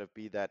to kind of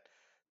be that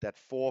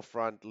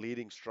forefront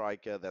leading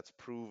striker that's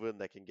proven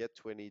that can get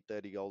 20,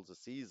 30 goals a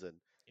season.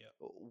 Yeah.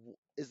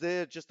 Is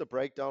there just a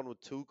breakdown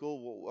with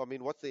Tuchel? I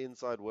mean, what's the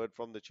inside word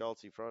from the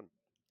Chelsea front?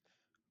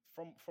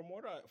 From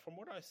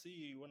what I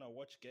see when I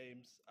watch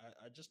games,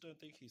 I just don't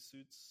think he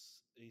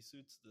suits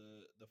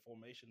the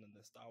formation and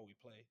the style we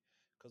play.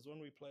 Because when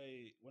we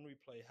play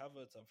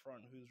Havertz up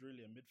front, who's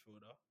really a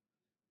midfielder,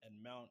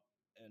 and Mount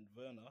and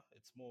Werner,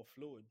 it's more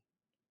fluid.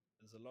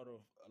 There's a lot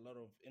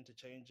of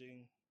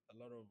interchanging, a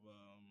lot of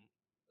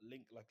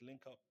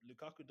link up.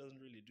 Lukaku doesn't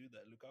really do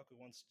that. Lukaku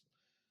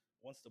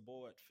wants the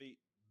ball at feet,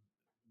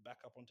 back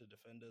up onto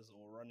defenders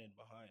or run in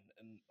behind.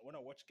 And when I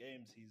watch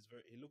games, he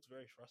looks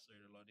very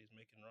frustrated a lot. He's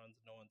making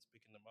runs, no one's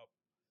picking him up.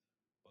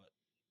 But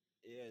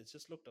yeah, it's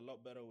just looked a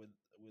lot better with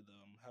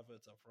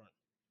Havertz up front.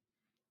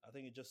 I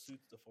think it just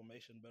suits the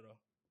formation better,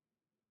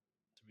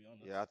 to be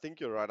Yeah, honest. I think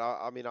you're right.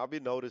 I mean, I've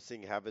been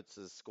noticing Havertz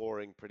is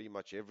scoring pretty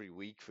much every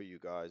week for you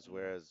guys, Mm,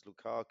 whereas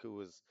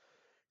Lukaku is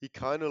he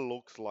kind of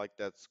looks like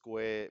that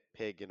square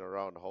peg in a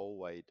round hole,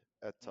 Wade,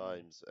 at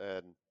mm, times,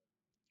 and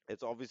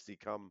it's obviously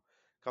come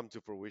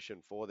to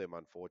fruition for them,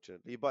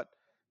 unfortunately. But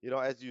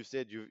as you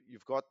said,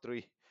 you've got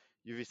three,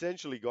 you've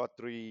essentially got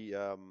three,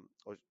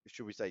 or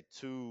should we say,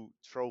 two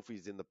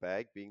trophies in the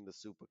bag, being the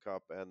Super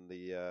Cup and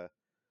the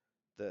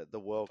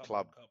World Club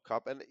Club World Cup.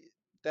 Cup, and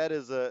that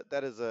is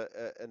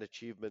an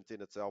achievement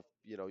in itself.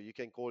 You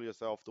can call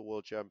yourself the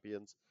world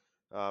champions,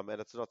 and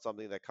it's not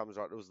something that comes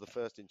around. It was the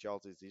first in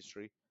Chelsea's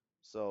history,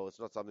 so it's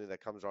not something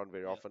that comes around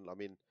very Yeah, often. I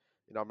mean,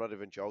 I'm not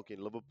even joking.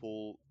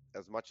 Liverpool,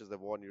 as much as they've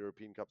won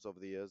European Cups over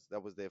the years,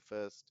 that was their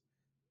first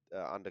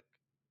under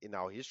in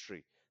our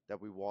history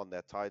that we won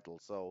that title.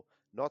 So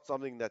not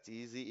something that's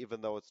easy,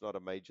 even though it's not a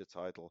major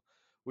title.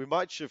 We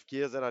might shift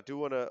gears, and I do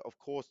want to, of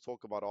course,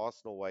 talk about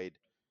Arsenal, Wade.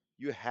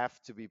 You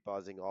have to be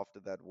buzzing after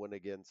that win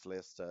against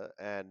Leicester,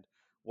 and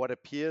what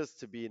appears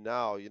to be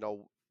now,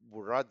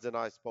 Ruds and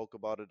I spoke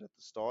about it at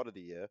the start of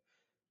the year,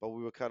 but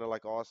we were kind of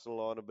like Arsenal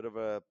on a bit of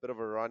a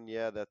run.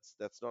 Yeah, that's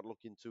not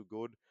looking too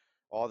good.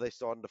 Are they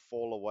starting to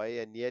fall away?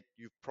 And yet,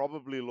 you've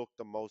probably looked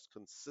the most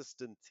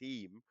consistent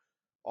team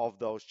of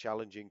those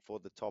challenging for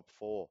the top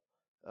four.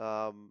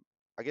 Um,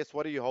 I guess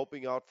what are you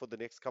hoping out for the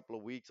next couple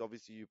of weeks?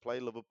 Obviously, you play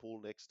Liverpool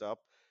next up,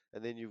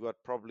 and then you've got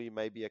probably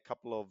maybe a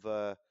couple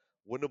of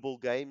winnable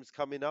games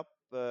coming up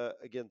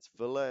against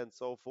Villa and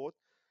so forth.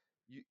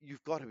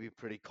 You've got to be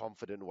pretty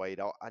confident, Wade.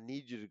 I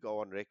need you to go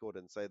on record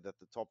and say that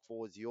the top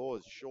four is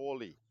yours,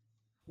 surely.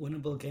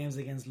 Winnable games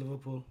against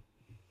Liverpool.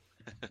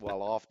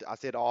 Well, after I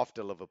said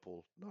after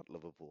Liverpool, not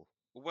Liverpool.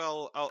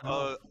 Well, I'll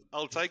Oh, uh,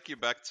 I'll take you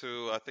back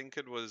to I think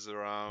it was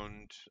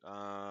around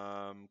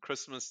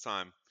Christmas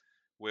time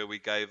where we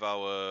gave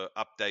our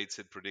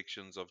updated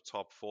predictions of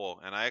top four,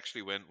 and I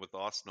actually went with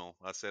Arsenal.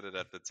 I said it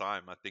at the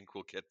time. I think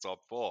we'll get top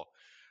four.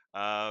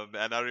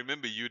 And I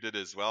remember you did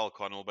as well,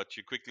 Connell, but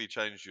you quickly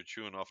changed your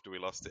tune after we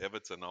lost to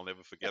Everton. I'll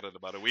never forget it.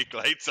 About a week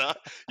later,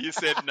 you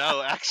said,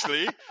 no,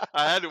 actually,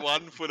 I had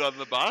one foot on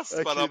the bus,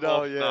 but Actually, I'm no,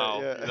 off yeah,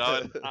 now. yeah. You know,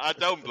 and I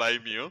don't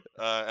blame you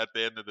at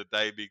the end of the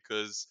day,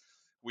 because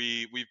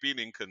we've been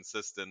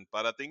inconsistent.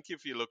 But I think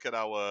if you look at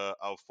our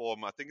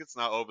form, I think it's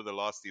now over the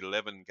last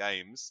 11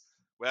 games,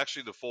 we're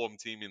actually the form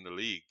team in the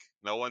league.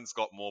 No one's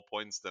got more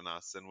points than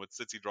us, and with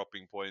City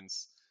dropping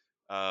points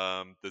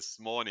this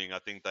morning, I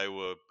think they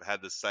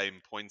had the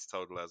same points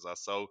total as us.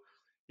 So,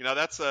 you know,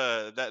 that's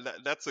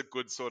a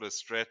good sort of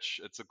stretch.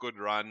 It's a good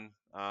run.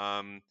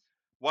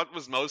 What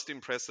was most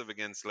impressive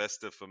against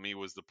Leicester for me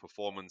was the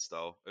performance,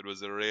 though. It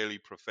was a really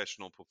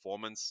professional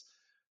performance.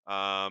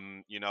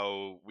 You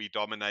know, we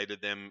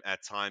dominated them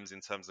at times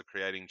in terms of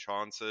creating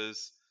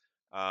chances.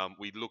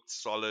 We looked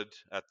solid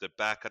at the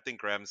back. I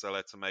think Ramsdale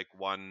had to make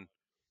one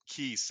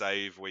key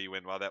save where you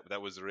went, well,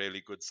 that was a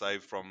really good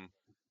save from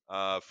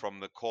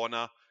the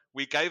corner.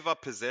 We gave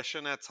up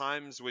possession at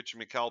times, which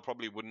Mikel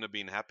probably wouldn't have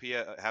been happy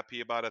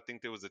about. I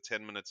think there was a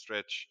 10-minute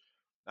stretch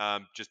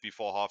just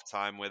before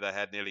halftime where they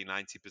had nearly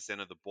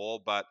 90% of the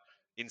ball. But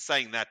in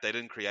saying that, they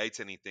didn't create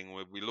anything.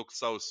 We looked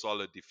so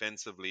solid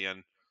defensively,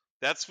 and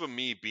that's for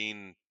me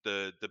been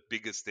the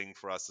biggest thing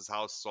for us, is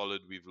how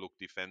solid we've looked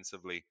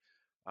defensively.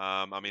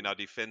 I mean, our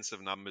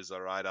defensive numbers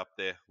are right up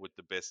there with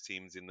the best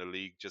teams in the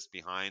league, just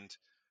behind.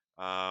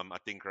 I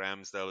think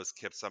Ramsdale has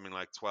kept something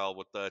like 12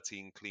 or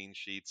 13 clean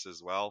sheets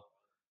as well.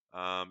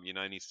 You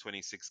know, in his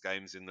 26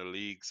 games in the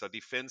league. So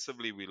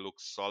defensively, we look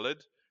solid.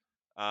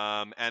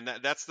 And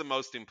that's the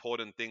most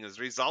important thing, is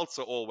results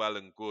are all well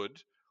and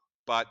good,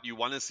 but you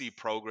want to see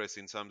progress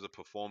in terms of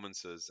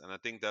performances. And I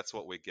think that's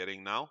what we're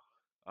getting now.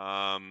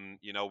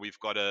 You know, we've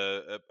got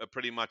a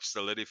pretty much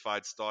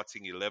solidified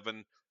starting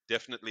 11,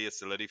 definitely a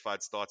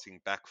solidified starting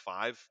back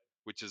five,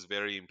 which is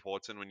very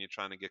important when you're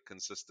trying to get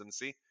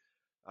consistency.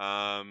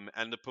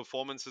 And the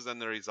performances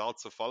and the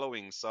results are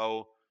following.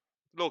 So,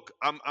 look,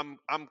 I'm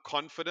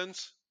confident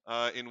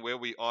in where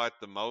we are at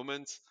the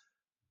moment.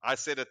 I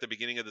said at the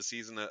beginning of the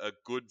season, a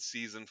good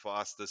season for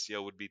us this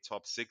year would be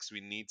top six. We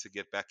need to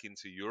get back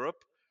into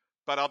Europe.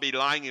 But I'll be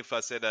lying if I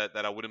said that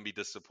I wouldn't be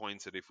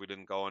disappointed if we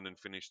didn't go on and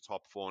finish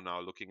top four now,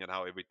 looking at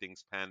how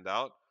everything's panned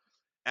out.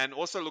 And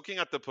also looking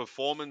at the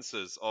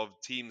performances of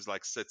teams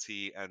like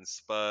City and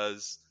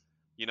Spurs.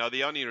 You know,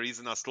 the only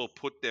reason I still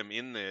put them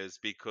in there is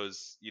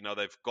because, you know,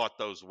 they've got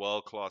those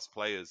world-class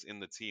players in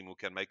the team who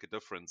can make a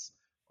difference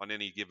on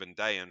any given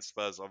day. And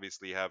Spurs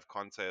obviously have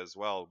Conte as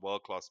well,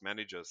 world-class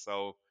manager.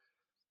 So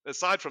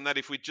aside from that,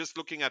 if we're just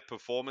looking at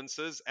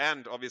performances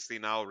and obviously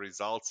now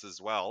results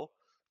as well,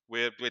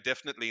 we're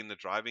definitely in the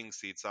driving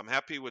seat. So I'm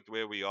happy with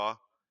where we are.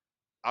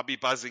 I'll be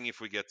buzzing if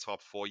we get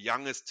top four.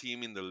 Youngest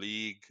team in the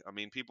league. I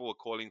mean, people were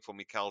calling for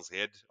Mikel's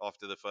head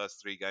after the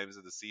first 3 games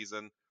of the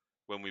season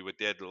when we were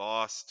dead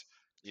last.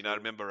 You know, I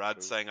remember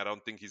Rad saying, I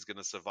don't think he's going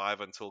to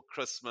survive until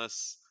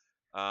Christmas.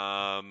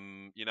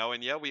 You know,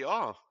 and yeah, we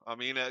are. I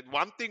mean,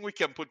 one thing we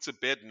can put to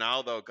bed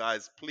now, though,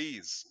 guys,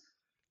 please,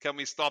 can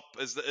we stop?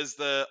 Is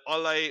the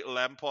Ole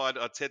Lampard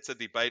Arteta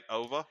debate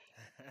over?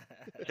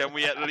 Can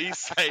we at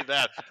least say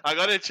that? I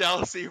got a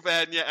Chelsea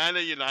fan, yeah, and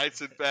a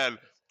United fan.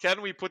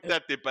 Can we put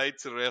that debate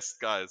to rest,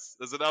 guys?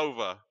 Is it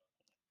over?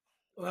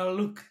 Well,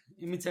 look,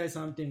 let me tell you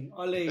something.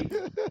 Ole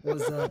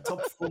was a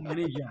top 4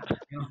 manager.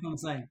 You know what I'm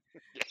saying?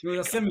 He was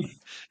a semi.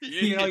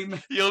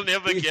 You'll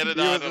never get it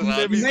out of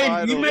runs.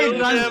 runs. He made You'll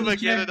runs. never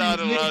get it out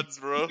of runs,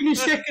 bro. He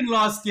finished second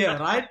last year,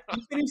 right?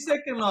 He finished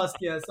second last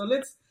year. So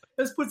let's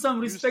put some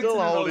You're respect still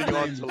to holding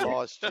on names. to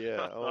last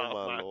year. Oh,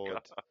 my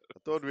Lord. I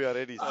thought we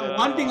already said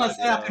One thing I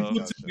say I last can put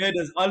discussion. to bed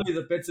is Ole is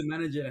a better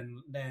manager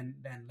than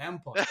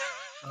Lampard.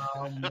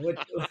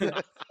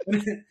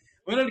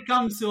 When it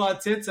comes to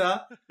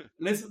Arteta,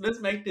 let's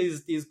make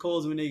these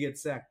calls when he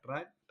gets sacked,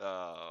 right?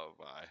 Oh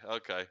my.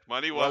 Okay,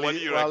 Money. Well, What do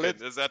you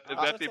reckon? Is that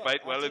Arteta-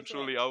 debate well and Arteta-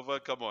 truly over?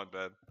 Come on,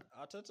 man.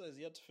 Arteta is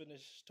yet to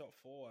finish top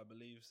 4, I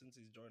believe, since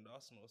he's joined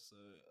Arsenal. So,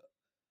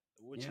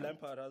 which Yeah.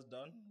 Lampard has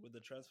done with the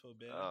transfer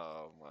ban.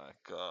 Oh my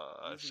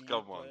gosh! Using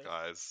Come youth on, players.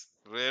 guys.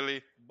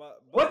 Really?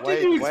 But What Wait,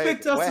 did you wait,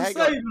 expect us wait, to hang say,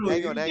 on, bro?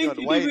 hang You on, think hang on,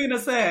 you wait, were going to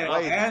say,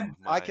 wait. man?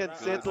 My I can goodness.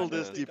 settle I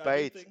this don't think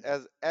debate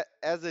anything-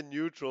 as a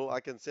neutral. I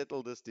can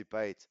settle this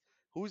debate.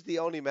 Who's the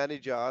only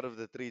manager out of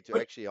the 3 to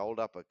Wait. actually hold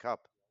up a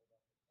cup?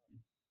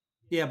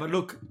 Yeah, but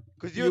look,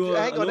 Because you're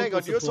hang a on,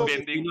 local you're supporter.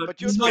 talking, You're not- but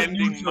you're you're not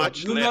spending neutral.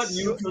 much You're not less,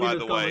 neutral by in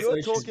the the way. You're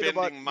conversation. talking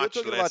about Spending much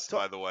you're talking less, about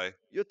by the way.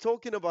 You're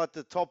talking about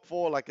the top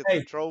 4 like it's Hey.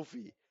 a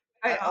trophy.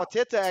 Hey,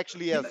 Arteta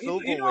actually has you know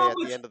silverware how at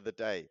the much- end of the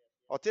day.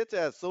 Arteta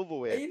has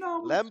silverware. you know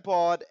how much-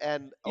 Lampard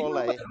and you know Ole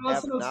what have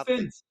Arsenal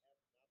nothing. spent?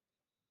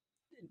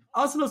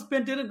 Arsenal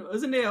spent,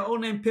 isn't there an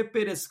old name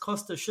Pepe that's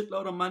cost a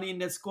shitload of money in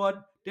that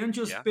squad? Didn't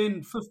you Yeah.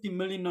 spend 50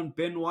 million on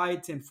Ben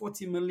White and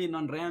 40 million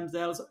on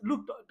Ramsdale? So,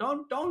 look,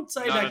 don't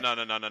say like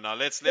No.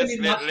 Let's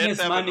spending much have less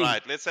it money.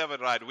 right. Let's have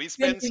it right.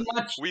 Spending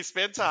much. We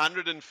spent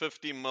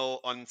 150 mil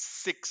on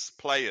 6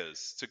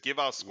 players to give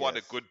our squad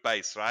Yes. a good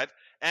base, right?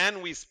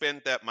 And we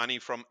spent that money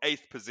from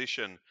 8th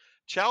position.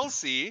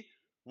 Chelsea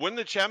win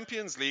the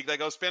Champions League, they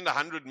go spend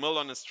 100 mil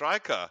on a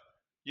striker.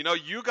 You know,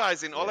 you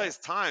guys in Yeah. Ole's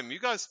time, you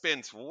guys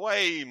spent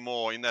way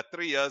more in that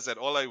 3 years that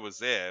Ole was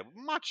there.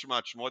 Much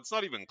more. It's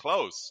not even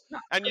close.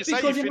 And you say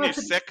you Because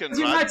finished second,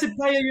 because right? United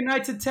pay a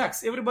United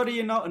tax.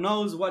 Everybody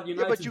knows what Yeah,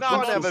 United. but you No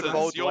can't have it nonsense.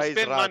 both You'll ways,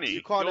 spend Raj. money.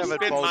 You can't You'll have it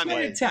spend both money.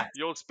 ways. Tax.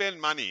 You'll spend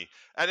money.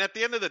 And at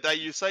the end of the day,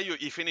 you say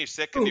you finish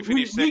second, Oh, you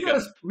finish we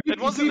second. we It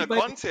wasn't a agreed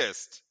by-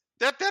 contest.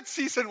 That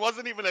season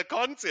wasn't even a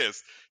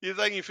contest. You're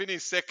saying he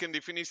finished second,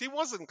 he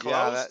wasn't close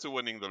Yeah, to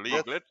winning the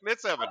league.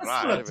 Let's have it It's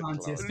right. not a Not even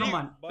contest. close. Come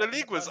on. The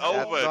league was But how over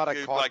long- That's not a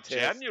at, like contest.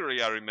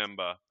 January, I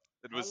remember.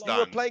 It was How You long-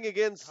 were done. playing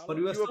against How But long-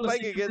 we were you were still a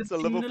playing second against a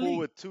best team in the Liverpool league.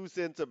 with 2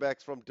 centre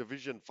backs from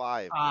Division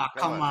 5.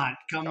 Come on.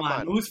 Come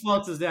on. Whose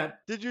fault is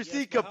that? Did you Yes,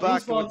 see but how- Kabak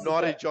Whose fault with is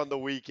Norwich that? on the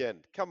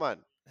weekend? Come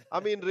on. I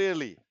mean,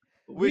 really.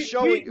 We're We-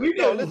 showing. we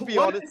No, did- let's be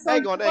why honest. did they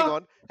Hang sign on. Kabak?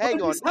 Why Hang did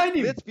they on. sign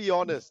him? Let's be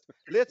honest.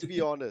 Let's be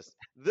honest.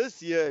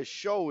 This year is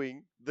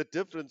showing the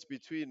difference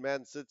between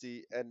Man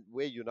City and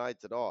where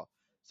United are.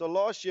 So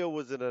last year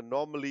was an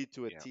anomaly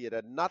to a Yeah. T. It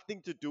had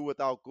nothing to do with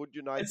how good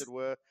United It's-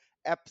 were. It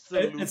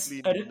Absolutely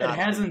it nothing.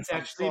 hasn't I'm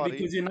actually sorry,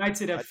 because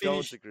United I have don't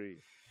finished. agree.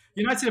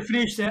 United have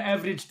finished their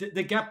average.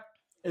 The gap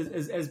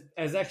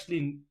has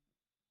actually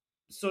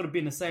sort of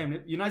been the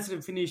same. United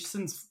have finished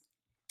since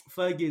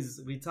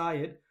Fergie's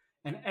retired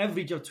an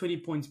average of 20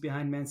 points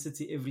behind Man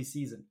City every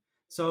season.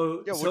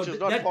 So, Yeah, so which is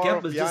not that far gap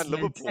off was behind just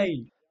Liverpool.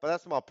 maintained. But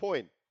that's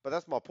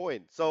my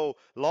point. So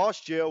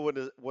last year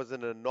was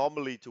an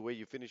anomaly to where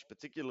you finished,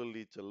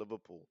 particularly to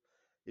Liverpool.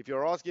 If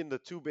you're asking the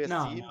two best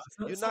No, teams,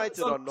 no.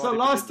 United are not so even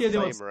last in year the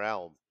there same was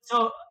realm.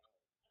 so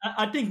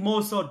I think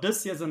more so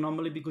this year's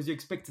anomaly because you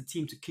expect the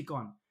team to kick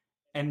on,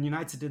 and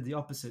United did the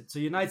opposite. So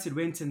United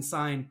went and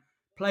signed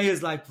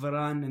players like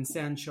Varane and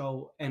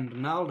Sancho and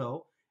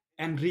Ronaldo,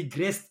 and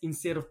regressed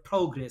instead of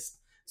progressed.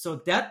 So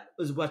that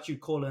is what you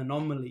call an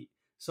anomaly.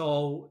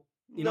 So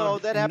you No, know,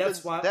 that and happens.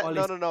 that's why That,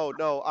 Ole's-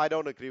 no. I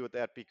don't agree with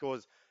that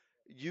because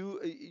you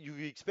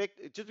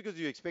expect just because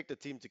you expect a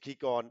team to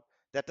kick on,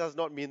 that does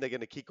not mean they're going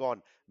to kick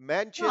on.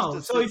 Manchester No,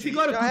 so if you City.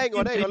 got a No, good hang team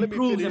on. that Let me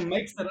improves finish. and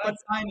makes the right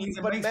signings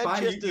and but makes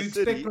fine, Manchester you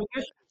expect City-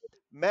 progression.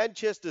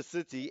 Manchester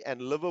City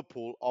and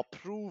Liverpool are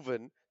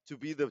proven to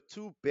be the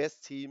two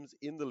best teams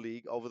in the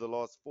league over the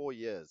last 4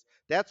 years.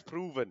 That's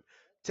proven.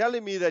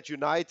 Telling me that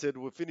United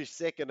will finish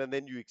second and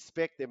then you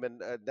expect them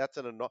and that's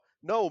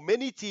no.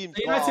 Many teams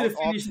The go United out have of,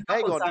 finished a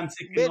hang couple on, of times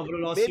second many- over the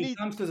last many- few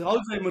times because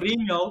Jose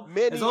Mourinho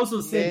many has also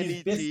said many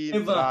his best teams,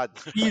 ever Raj.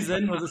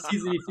 season was the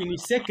season he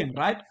finished second,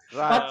 right?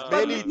 Raj,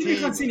 But many you teams,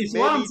 can't see this.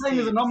 What I'm many saying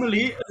is teams.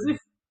 anomaly is if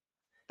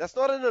That's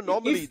not an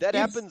anomaly. That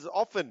if- happens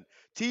often.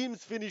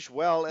 Teams finish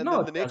well and No, then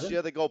it the next doesn't.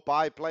 year they go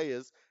buy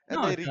players and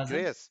No, they it doesn't.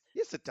 regress.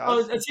 Yes, it Oh,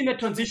 does. a team that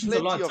transitions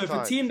a lot. Plenty of So if a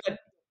times. team that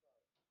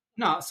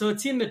so a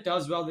team that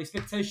does well, the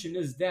expectation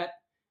is that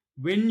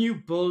when you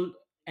build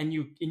and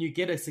you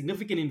get a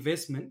significant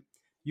investment,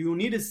 you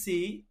need to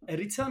see a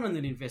return on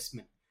that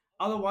investment.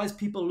 Otherwise,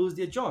 people lose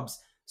their jobs.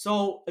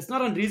 So it's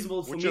not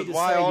unreasonable for Which me is to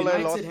why say Ole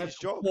United lost have his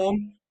job.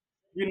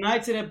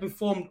 United have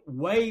performed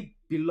way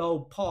below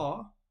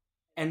par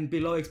and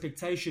below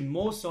expectation,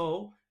 more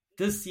so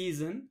this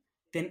season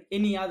than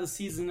any other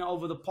season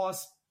over the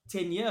past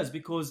 10 years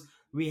because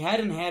we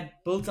hadn't had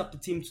built up the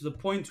team to the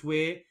point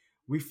where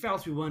we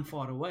felt we weren't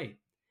far away.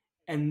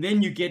 And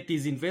then you get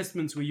these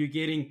investments where you're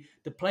getting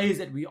the players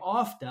that we're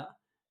after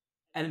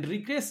and it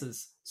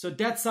regresses. So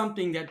that's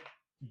something that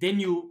then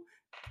you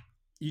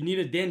need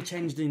to then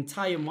change the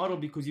entire model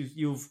because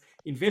you've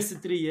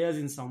invested 3 years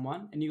in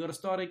someone and you got to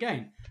start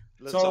again.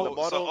 Listen, So- the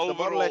model, the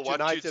model overall, at what you're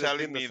United has telling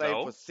been the me, same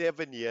though- for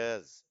 7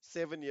 years.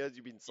 7 years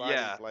you've been signing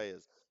Yeah.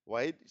 players.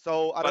 Wait,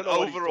 so I But don't know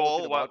what he's overall,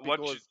 talking about what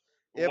because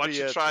you're every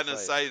year it's trying the to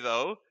same. say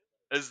though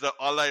is the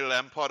Ole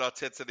Lampard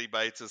Arteta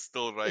debate is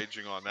still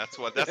raging on. That's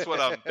what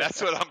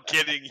I'm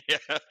getting here.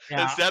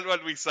 Yeah. Is that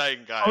what we're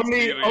saying, guys? only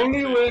Seriously.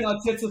 only when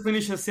Arteta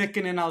finishes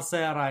second and I'll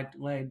say, all right,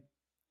 Wade,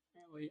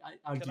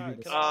 I'll Can give I- you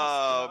this. can I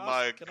ask- Oh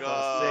my can I So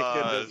ask-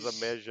 second god. is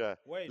the measure.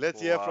 Wait,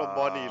 Let's hear from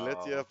Moni. Let's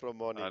Wow. hear from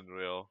Moni.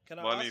 Unreal. Can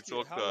I Money, ask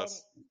you, talk to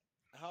us.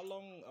 how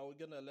long are we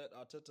gonna let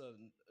Arteta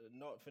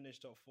not finish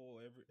top four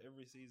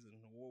every season?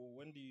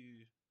 When do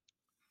you?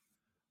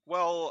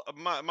 Well,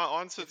 my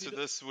answer If you to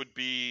do- this would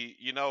be,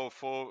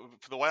 for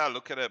the way I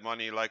look at it,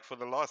 Money, like for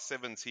the last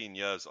 17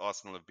 years,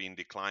 Arsenal have been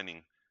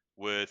declining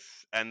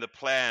and the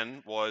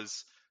plan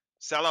was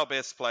sell our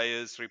best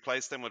players,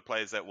 replace them with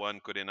players that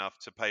weren't good enough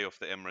to pay off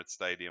the Emirates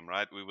Stadium,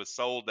 right? We were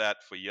sold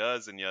that for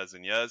years and years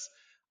and years.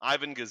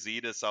 Ivan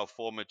Gazidis, our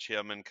former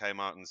chairman, came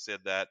out and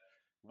said that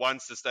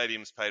once the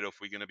stadium's paid off,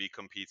 we're going to be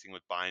competing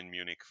with Bayern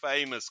Munich.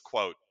 Famous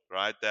quote,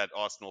 right, that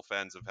Arsenal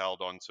fans have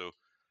held on to.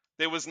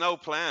 there was no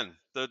plan.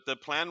 The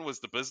plan was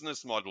the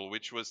business model,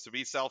 which was to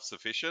be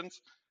self-sufficient.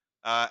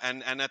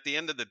 And at the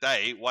end of the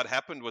day, what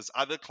happened was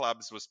other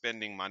clubs were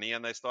spending money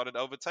and they started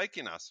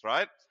overtaking us,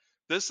 right?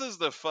 This is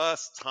the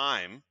first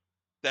time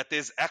that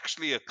there's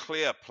actually a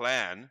clear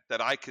plan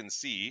that I can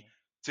see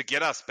to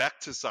get us back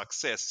to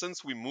success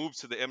since we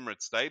moved to the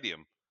Emirates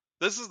Stadium.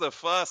 This is the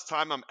first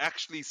time I'm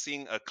actually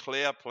seeing a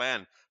clear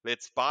plan.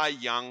 Let's buy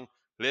young,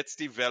 let's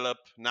develop.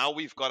 Now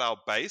we've got our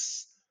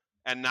base,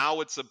 and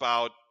now it's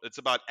about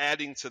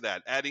adding to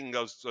that, adding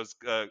those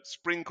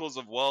sprinkles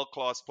of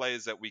world-class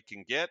players that we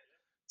can get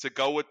to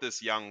go with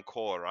this young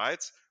core,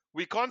 right?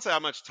 We can't say how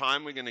much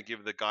time we're going to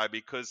give the guy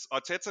because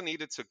Arteta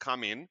needed to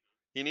come in.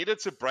 He needed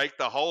to break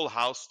the whole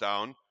house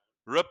down,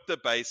 rip the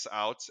base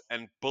out,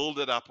 and build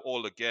it up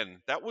all again.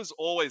 That was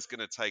always going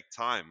to take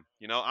time.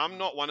 You know, I'm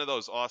not one of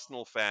those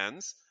Arsenal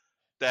fans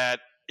that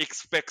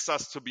expects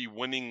us to be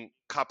winning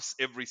cups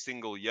every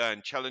single year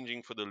and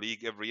challenging for the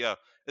league every year.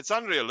 It's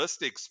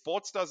unrealistic.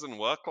 Sports doesn't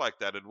work like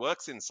that. It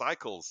works in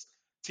cycles.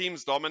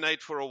 Teams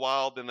dominate for a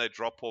while, then they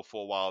drop off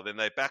for a while, then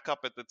they back up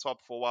at the top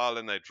for a while,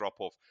 and they drop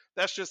off.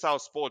 That's just how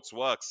sports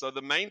works. So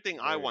the main thing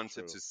I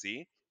wanted to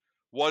see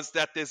was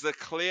that there's a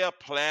clear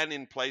plan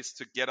in place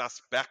to get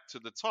us back to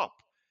the top.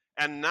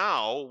 And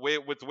now,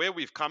 with where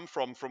we've come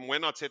from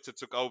when Arteta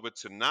took over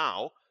to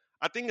now,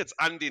 I think it's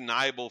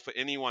undeniable for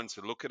anyone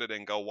to look at it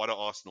and go, what are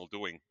Arsenal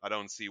doing? I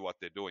don't see what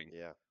they're doing.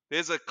 Yeah.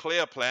 There's a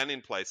clear plan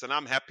in place, and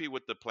I'm happy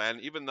with the plan,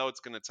 even though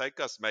it's going to take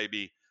us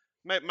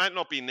might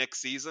not be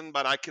next season,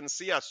 but I can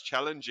see us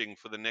challenging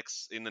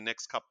in the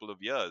next couple of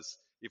years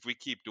if we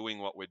keep doing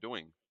what we're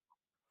doing.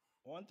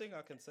 One thing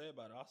I can say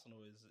about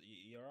Arsenal is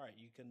you're right.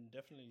 You can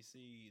definitely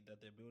see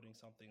that they're building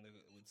something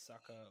with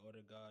Saka,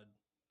 Odegaard,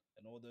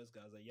 and all those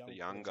guys. The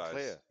young guys,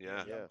 clear.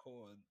 yeah. Young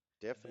core.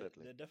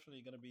 Definitely. They're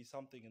definitely going to be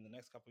something in the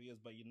next couple of years.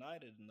 But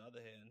United, on the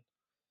other hand,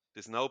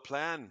 there's no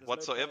plan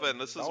whatsoever, plan.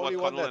 and this The is only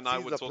what one Connell that and I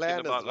sees were the talking plan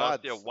about is last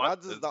Ruds. year. What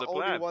Ruds is is the the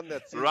only plan? one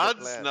that sees the Ruds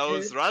plan.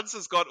 knows. Ruds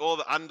has got all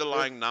the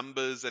underlying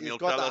numbers, and He's he'll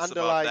got tell the us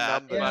about underlying that.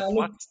 numbers. Yeah, But look,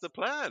 what's the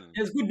plan?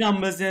 There's good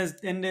numbers. There's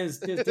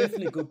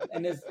definitely good,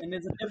 and there's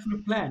a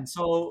definite plan.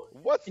 So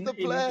What's the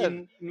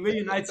plan? in where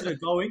United are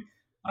going,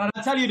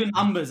 I'll tell you the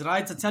numbers,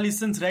 right? I'll tell you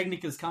since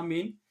Rangnick has come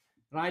in,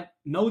 right?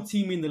 No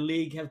team in the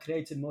league have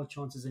created more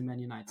chances than Man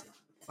United,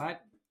 right?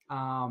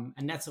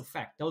 And that's a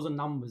fact. Those are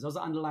numbers. Those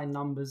are underlying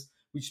numbers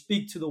which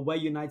speak to the way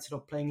United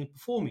are playing and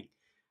performing.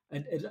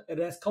 It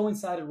has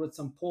coincided with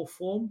some poor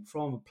form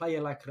from a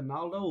player like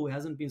Ronaldo, who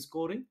hasn't been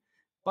scoring.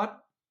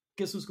 But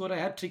guess who scored a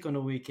hat-trick on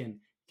the weekend?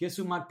 Guess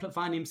who might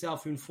find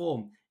himself in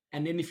form?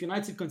 And then if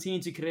United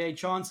continue to create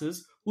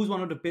chances, who's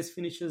one of the best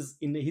finishers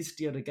in the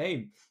history of the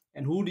game?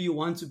 And who do you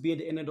want to be at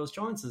the end of those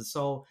chances?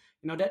 So,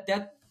 you know,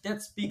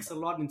 that speaks a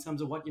lot in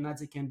terms of what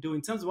United can do.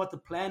 In terms of what the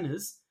plan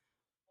is,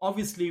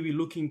 obviously we're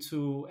looking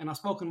to, and I've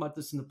spoken about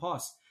this in the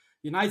past,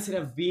 United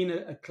have been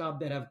a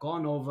club that have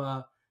gone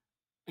over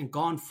and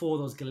gone for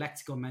those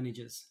Galactico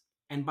managers.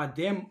 And by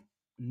them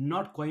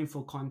not going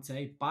for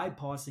Conte,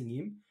 bypassing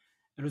him,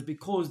 it was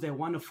because they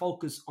want to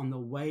focus on the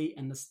way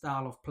and the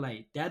style of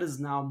play. That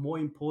is now more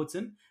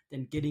important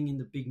than getting in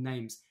the big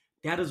names.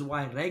 That is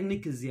why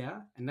Rangnick is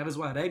here, and that is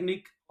why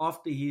Rangnick,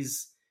 after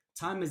his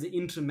time as the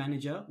interim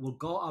manager, will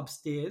go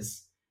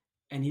upstairs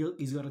and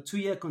he's got a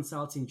 2-year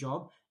consulting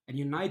job, and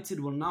United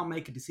will now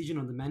make a decision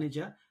on the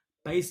manager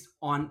based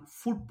on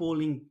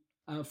footballing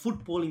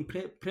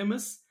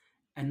premise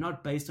and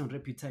not based on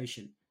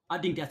reputation. I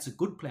think that's a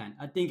good plan.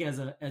 I think as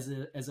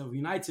a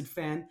United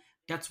fan,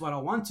 that's what I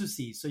want to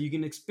see. So you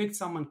can expect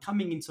someone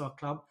coming into a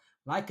club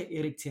like a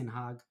Erik ten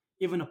Hag,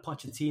 even a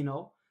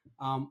Pochettino,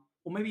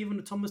 or maybe even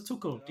a Thomas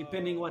Tuchel,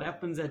 depending what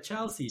happens at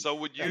Chelsea. So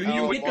would you, be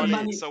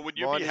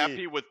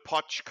happy with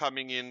Poch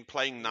coming in,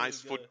 playing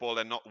nice football,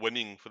 and not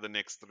winning for the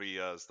next 3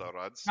 years, though,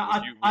 Ruds?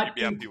 Would you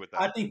be happy with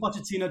that? I think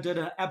Pochettino did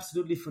an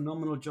absolutely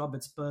phenomenal job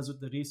at Spurs with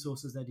the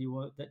resources that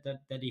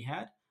he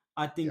had.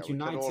 I think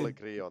United we can all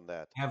agree on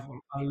that. Have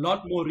a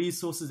lot more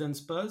resources than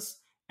Spurs,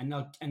 and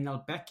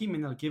they'll back him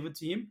and they'll give it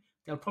to him.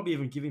 They'll probably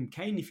even give him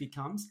Kane if he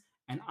comes.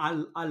 And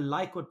I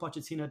like what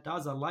Pochettino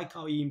does. I like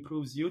how he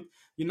improves youth.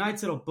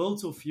 United are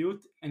built of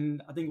youth,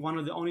 and I think one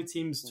of the only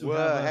teams to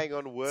have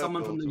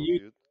someone from the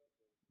youth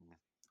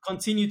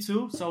continue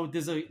to. So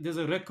there's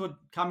a record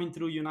coming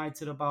through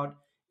United about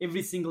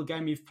every single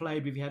game we've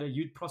played. We've had a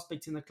youth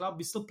prospect in the club.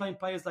 We're still playing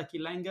players like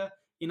Elanga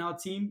in our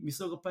team. We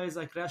still got players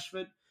like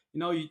Rashford. You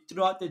know,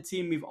 throughout the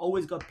team, we've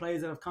always got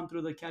players that have come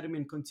through the academy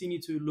and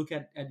continue to look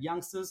at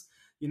youngsters.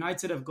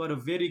 United have got a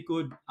very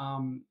good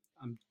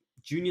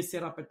junior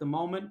setup at the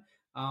moment.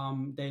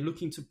 They're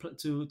looking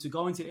to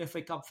go into the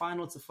FA Cup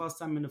final. It's the first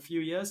time in a few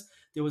years.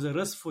 There was a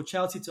risk for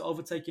Chelsea to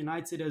overtake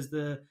United as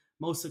the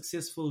most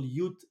successful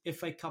youth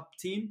FA Cup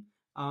team.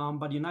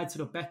 But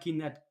United are back in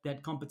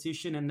that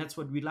competition, and that's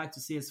what we like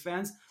to see as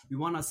fans. We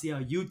want to see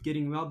our youth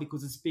getting well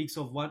because it speaks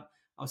of what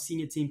our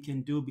senior team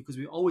can do, because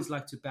we always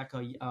like to back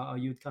our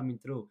youth coming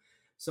through.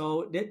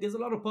 So there's a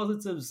lot of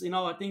positives. You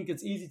know, I think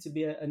it's easy to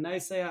be a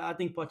naysayer.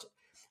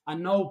 I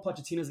know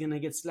Pochettino is going to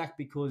get slack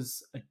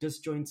because a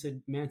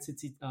disjointed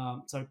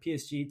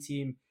PSG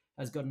team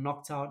has got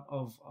knocked out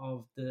of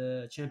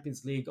the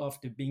Champions League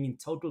after being in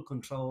total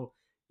control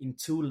in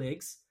 2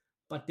 legs.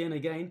 But then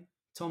again,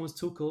 Thomas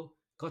Tuchel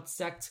got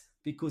sacked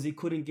because he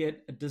couldn't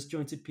get a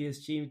disjointed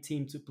PSG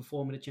team to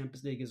perform in the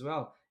Champions League as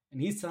well.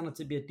 And he's turned out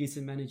to be a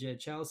decent manager at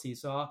Chelsea.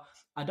 So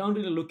I don't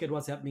really look at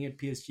what's happening at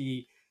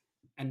PSG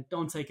and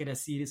don't take it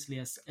as seriously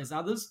as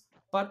others.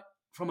 But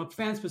from a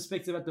fan's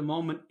perspective at the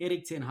moment,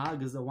 Erik ten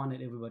Hag is the one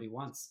that everybody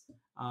wants.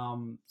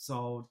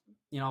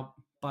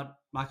 But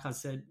like I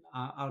said,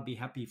 I'll be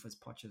happy if it's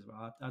Poch as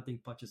well. I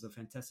think Poch is a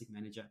fantastic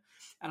manager.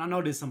 And I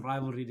know there's some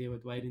rivalry there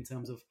with Wade in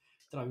terms of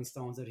throwing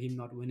stones at him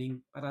not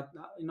winning. But,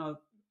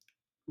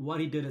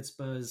 what he did at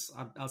Spurs,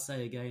 I'll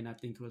say again, I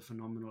think was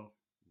phenomenal.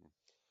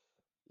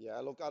 Yeah,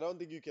 look, I don't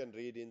think you can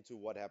read into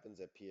what happens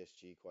at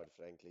PSG, quite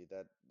frankly.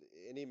 That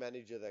any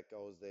manager that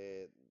goes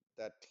there,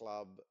 that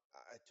club,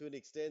 to an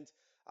extent,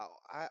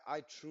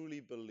 I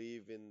truly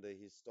believe in the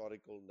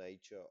historical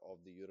nature of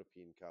the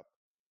European Cup.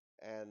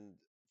 And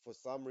for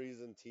some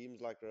reason,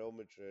 teams like Real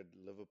Madrid,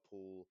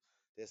 Liverpool,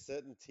 there's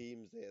certain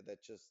teams there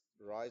that just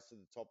rise to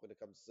the top when it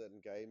comes to certain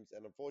games.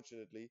 And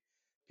unfortunately,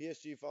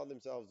 PSG found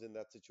themselves in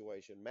that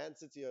situation. Man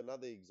City,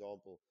 another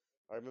example.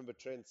 I remember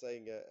Trent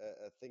saying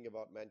a thing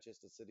about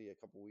Manchester City a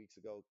couple of weeks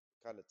ago,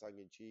 kind of tongue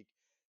in cheek.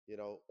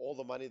 All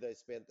the money they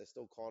spent, they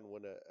still can't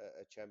win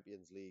a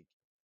Champions League.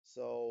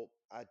 So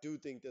I do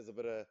think there's a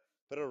bit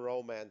of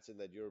romance in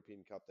that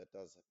European Cup that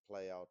does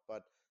play out.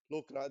 But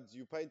look, Rads,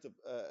 you paint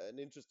an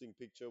interesting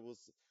picture.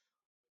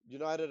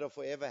 United will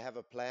forever have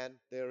a plan.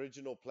 Their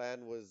original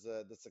plan was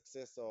the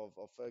success of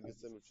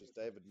Ferguson, which was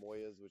David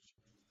Moyes, which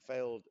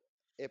failed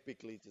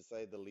epically, to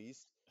say the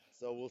least.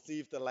 So we'll see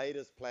if the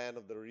latest plan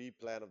of the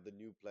replan of the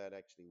new plan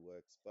actually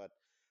works. But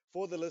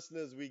for the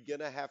listeners, we're going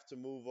to have to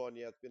move on.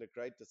 Yeah, it's been a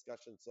great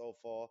discussion so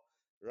far.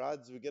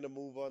 Rads, we're going to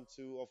move on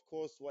to, of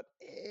course, what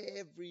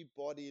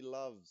everybody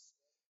loves.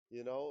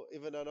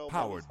 Even I know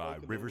Powered by Manny's spoken a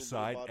little bit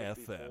Riverside about it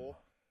FM. before,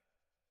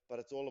 but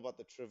it's all about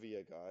the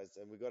trivia, guys.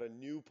 And we got a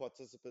new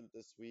participant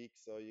this week,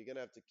 so you're going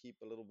to have to keep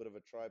a little bit of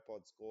a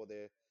tripod score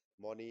there,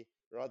 Moni.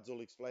 Rads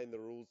will explain the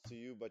rules to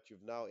you, but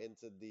you've now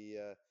entered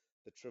the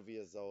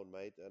trivia zone,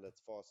 mate, and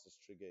it's fastest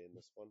trigger in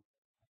this one.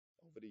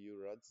 Over to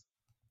you, Rads.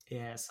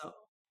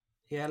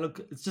 Yeah, look,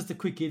 it's just a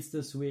quick hits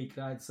this week,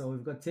 right? So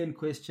we've got 10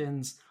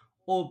 questions,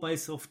 all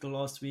based off the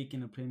last week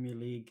in the Premier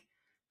League.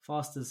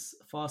 Fastest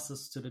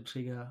to the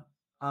trigger.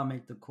 I'll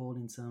make the call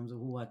in terms of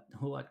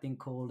who I think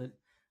called it.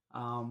 But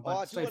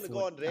I just want to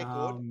go on record.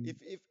 Um,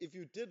 If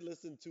you did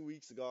listen 2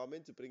 weeks ago, I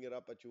meant to bring it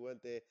up, but you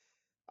weren't there.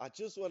 I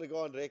just want to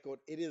go on record.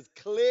 It is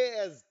clear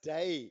as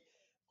day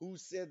who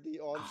said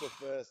the answer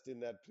first in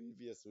that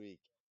previous week.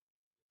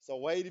 So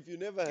Wade, if you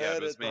never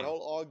heard it, that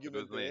whole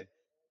argument there,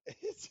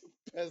 it's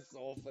piss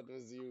off. It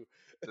was you.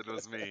 It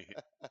was me.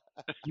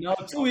 No,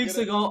 2 weeks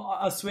ago,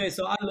 I swear.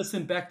 So I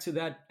listened back to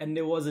that, and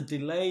there was a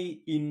delay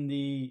in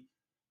the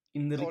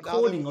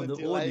recording of the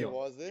delay, audio.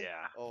 Was it?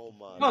 Yeah. Oh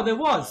my. No, there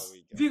was.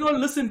 If you go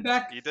listen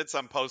back, You did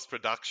some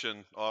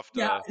post-production after.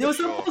 yeah, there was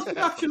some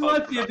post-production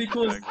right there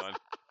because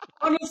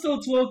I'm still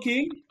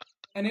talking,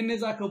 and then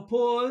there's like a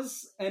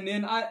pause, and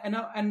then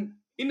and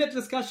in that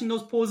discussion,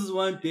 those pauses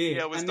weren't there.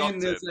 Yeah, it was and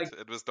doctored. then there's like,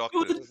 It was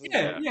doctored.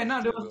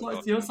 no,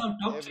 there was some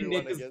doctrine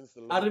there. 'Cause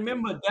I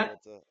remember that.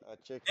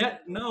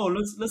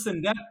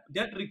 Listen,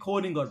 that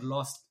recording got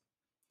lost,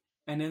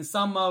 and then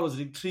somehow it was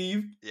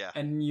retrieved. Yeah.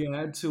 And you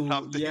had to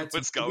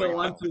What's figure going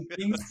one, on? two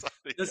things.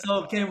 That's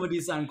how it came with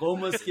these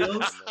Angoma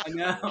skills. And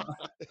now,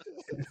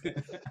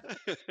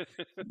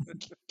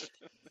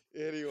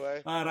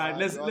 anyway. all right,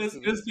 let's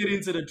get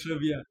into the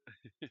trivia.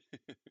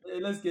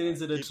 Let's get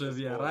into the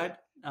trivia, right?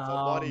 So,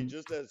 Marty,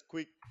 just as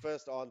quick,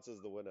 first answer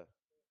is the winner.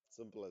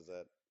 Simple as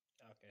that.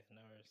 Okay,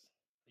 no worries.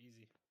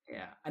 Easy.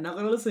 Yeah, and I'm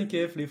gonna listen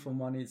carefully for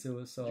Money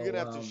too. So You're gonna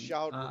have to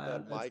shout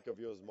with that mic of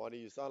yours, Monty.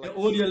 You sound like the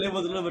audio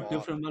level is a little bit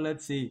different, but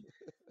let's see.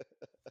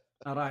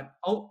 All right,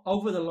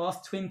 over the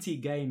last 20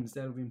 games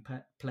that have been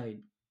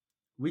played,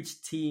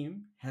 which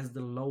team has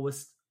the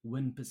lowest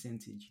win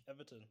percentage?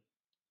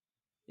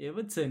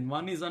 Everton.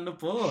 Money's on the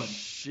board.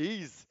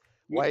 Jeez.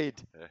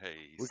 Wait,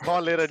 Hey, we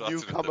can't let a started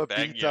with newcomer the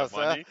bang beat here, us, huh?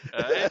 Monty.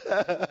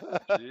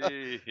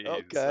 Jeez,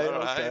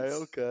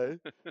 Okay.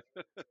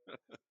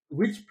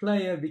 Which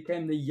player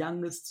became the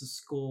youngest to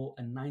score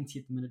a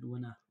 90th minute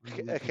winner?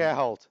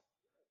 Gerhold.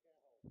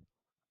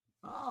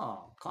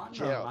 Oh, can't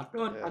Yeah, know. I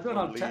thought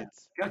I'll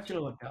catch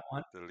you with that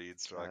one. The lead I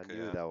striker.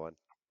 knew Yeah. that one.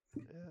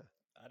 Yeah.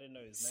 I didn't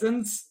know his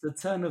name. Since the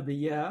turn of the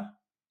year,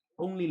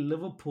 only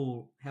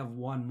Liverpool have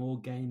won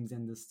more games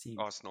than this team.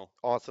 Arsenal,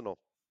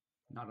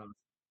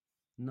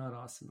 Not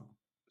Arsenal.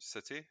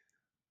 City.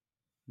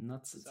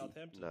 Not City.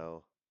 Southampton.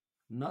 No.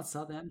 Not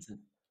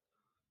Southampton.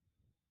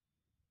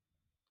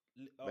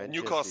 Manchester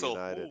Newcastle.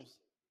 United. Wolves.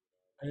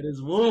 It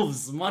is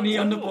Wolves. Money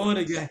on the board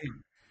again.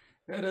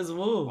 It is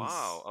Wolves.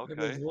 Wow, It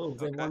okay, is Wolves.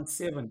 They okay. won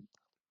 7.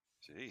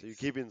 Jeez. So you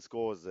keep in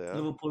scores there. Huh?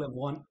 Liverpool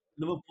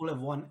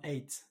have won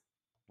 8.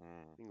 I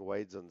think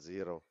Wade's on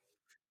 0.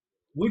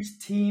 Which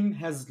team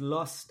has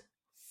lost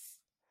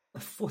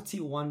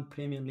 41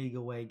 Premier League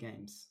away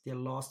games? Their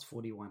last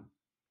 41.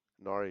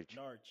 Norwich.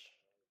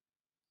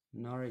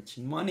 Norwich.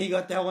 Money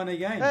got that one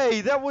again. Hey,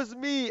 that was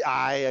me.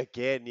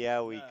 Again.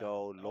 Yeah, we Yeah,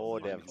 go. I wasn't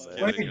Lord even have close.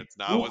 mercy. Wait, Killing it.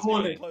 No, who it was called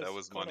money. it? Close, That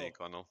was money, Connell.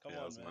 Connell. Come Yeah, it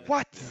on, was man. money.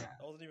 What? Yeah.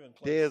 I wasn't even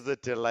close. There's a Yeah,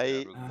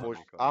 delay it was Uh, for.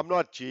 money, Connell. I'm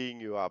not cheating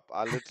you up.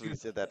 I literally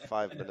said that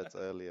 5 minutes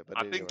earlier. But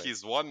I think anyway,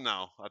 he's won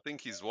now. I think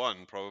he's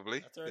won, probably.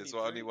 That's already There's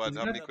only three. one. He's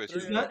How got, many Is that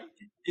questions? he's three got, already?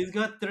 he's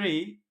got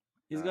three.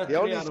 He's got the three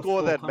only out of score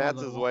 4. that Connor got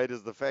matters, one. Wade,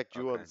 is the fact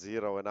you're Okay. on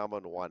 0 and I'm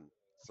on 1.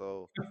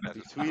 So That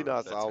is between true.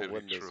 us, That's I'll very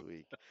win this true.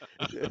 week.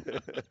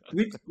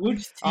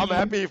 Which I'm team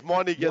happy if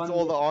Monty gets won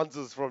all the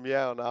answers from here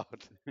on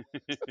out.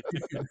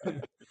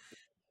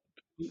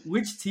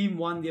 which team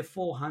won their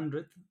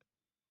 400th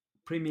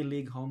Premier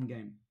League home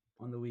game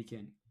on the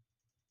weekend?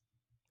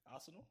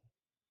 Arsenal?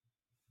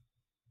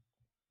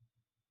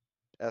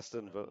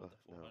 Aston Whatever, Villa.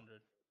 the No.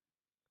 400.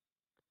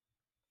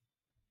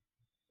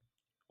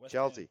 West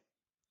Chelsea.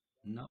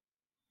 Ham, No.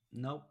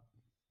 Nope.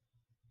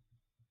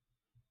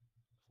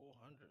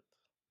 400.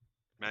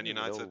 Man I don't even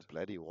know United. who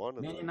bloody won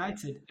on Man the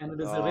United, and it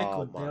is a Oh,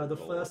 record. They my are the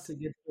lord. first to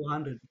get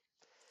 400.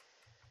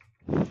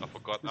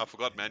 I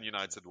forgot Man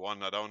United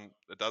won.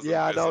 It doesn't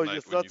Yeah, I know. resonate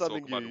It's when not you talk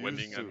something you're about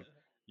winning used to. and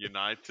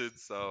United,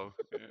 so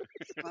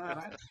All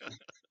right.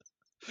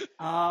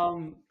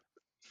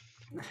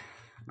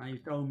 Now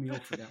you've thrown me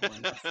off for that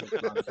one. That's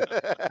it, love.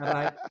 All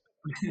right.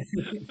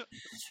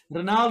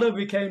 Ronaldo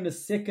became the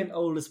second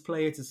oldest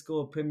player to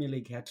score a Premier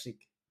League hat-trick.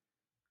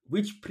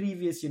 Which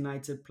previous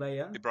United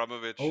player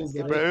Ibrahimovic. holds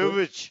the record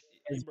Ibrahimovic.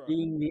 as Ibra.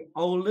 being the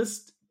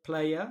oldest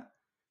player,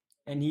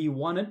 and he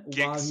won it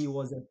while Giggs. he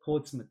was at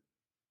Portsmouth?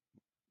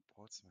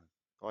 Portsmouth.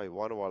 Oh, he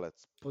won while at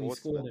So he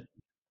scored Portsmouth.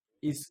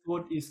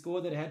 it. He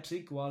scored that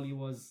hat-trick while he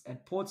was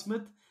at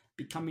Portsmouth,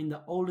 becoming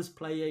the oldest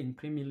player in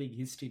Premier League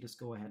history to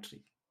score a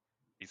hat-trick.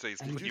 So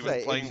And he you was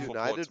say playing for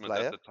ex-United Portsmouth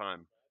player? at the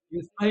time. He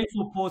was playing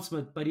for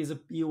Portsmouth, but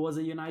he was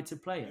a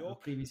United player, a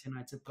York? previous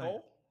United player.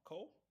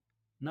 Cole?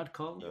 Not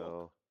Cole.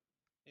 No,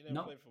 He never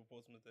No. played for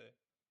Portsmouth there.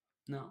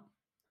 No.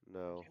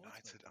 no.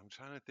 United. I'm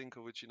trying to think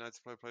of which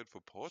United player played for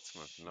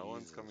Portsmouth. No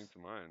one's coming Jesus. to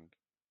mind.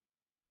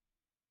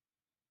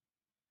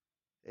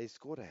 He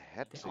scored a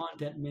hat There trick. aren't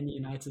that many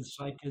United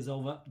strikers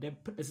over.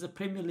 It's a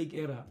Premier League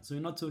era, so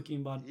we're not talking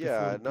about Yeah,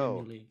 before I the Premier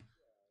know. League.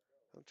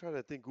 I'm trying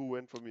to think who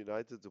went from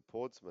United to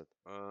Portsmouth.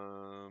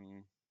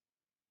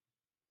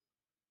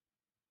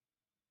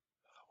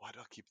 Why do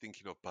I keep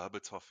thinking of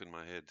Berbatov in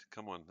my head?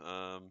 Come on.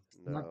 Not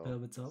No,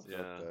 Berbatov. it's Yeah.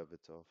 not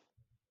Berbatov.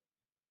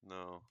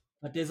 No.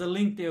 But there's a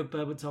link there with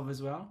Berbatov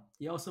as well.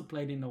 He also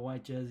played in the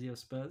white jersey of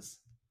Spurs.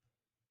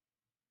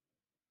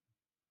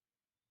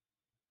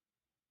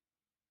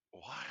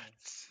 What?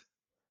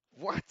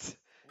 What?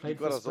 You Played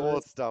got for us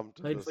all Spurs. stumped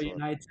with Played this for one.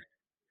 United.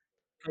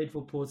 Played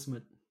for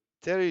Portsmouth.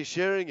 Terry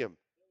Sheringham.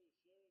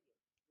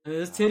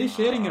 It's Teddy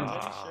Sheringham.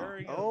 Teddy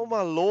Sheringham. Oh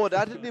my lord! I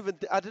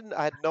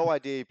had no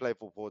idea he played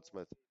for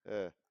Portsmouth.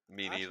 Yeah.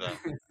 Me I neither.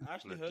 I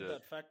actually heard Legit.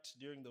 that fact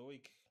during the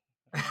week.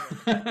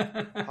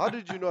 How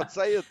did you not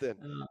say it then?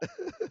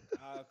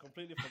 I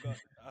completely forgot.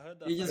 I heard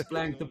that. He just fact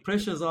during blanked. The week.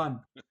 pressure's on.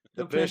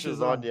 The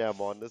pressure's on, yeah,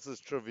 man. This is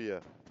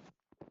trivia.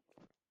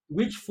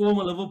 Which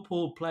former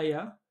Liverpool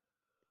player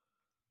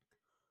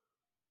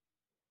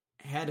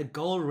had a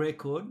goal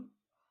record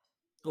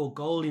or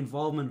goal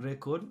involvement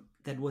record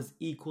that was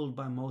equaled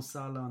by Mo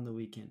Salah on the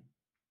weekend?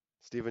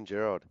 Steven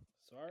Gerrard.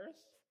 Suarez?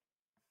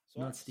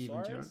 Not Steven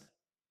Suarez? Gerrard.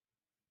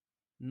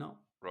 No.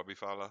 Robbie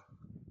Fowler.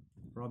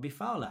 Robbie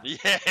Fowler.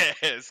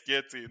 Yes,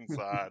 get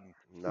inside.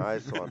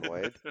 Nice one,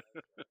 Wade.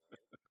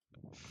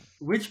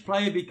 Which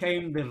player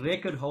became the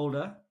record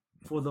holder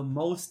for the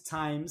most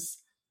times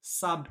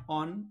subbed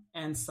on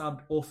and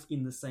subbed off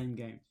in the same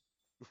game?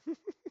 The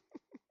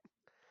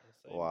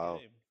same Wow.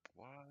 game.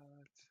 What?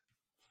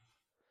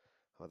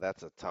 Oh,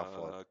 that's a tough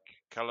one.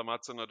 Callum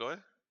Hudson-Odoi?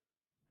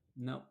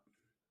 No.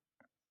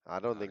 I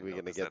don't think we're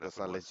know, going to because get that this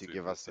happened unless you once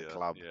give too us the this year.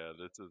 club. Yeah,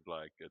 this is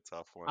like a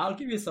tough one. I'll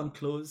give you some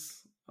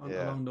clues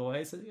Yeah. along the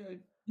way. So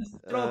just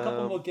throw a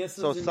couple more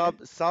guesses So in,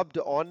 subbed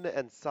on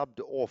and subbed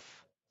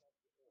off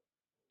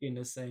in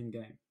the same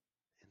game.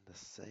 in the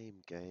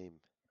same game.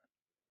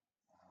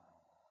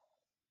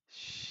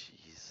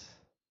 Jeez.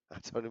 I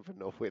don't even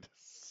know where to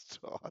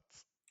start.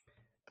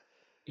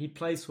 He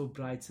plays for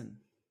Brighton.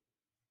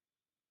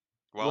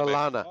 Well,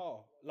 Lallana.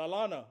 Oh,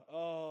 Lallana.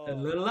 Oh.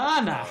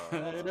 Lallana. Oh,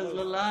 It is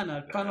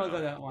Lallana. Connor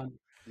got that one.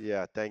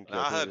 Yeah, thank you.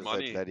 I thought had you said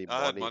money. bloody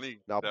I had money. money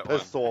Now that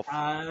piss off.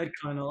 Connor.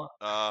 Okay.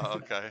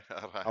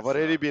 All right, I've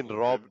already so been we'll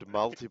robbed do-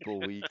 multiple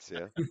weeks,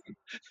 yeah.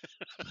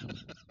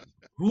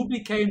 Who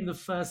became the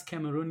first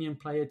Cameroonian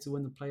player to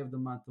win the Player of the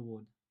Month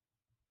award?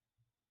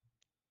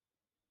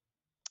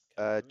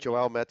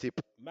 Joel Matip.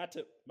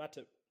 Matip.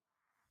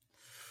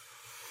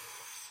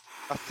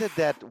 I said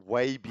that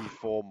way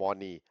before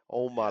Money.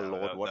 Oh my Yeah,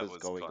 lord, what that is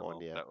was going Connell.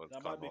 on here? That was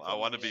That might be Connell. I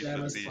want to be Connell, yeah.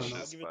 That was facetious,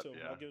 Connell. I'll give it but to him.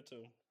 yeah. I'll give it to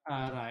him.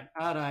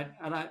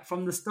 All right.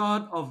 From the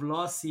start of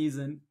last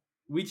season,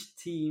 which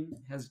team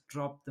has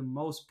dropped the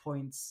most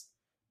points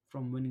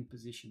from winning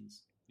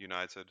positions?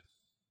 United,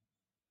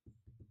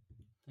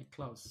 They're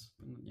close,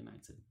 but not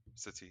United.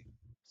 City,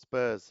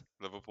 Spurs,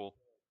 Liverpool.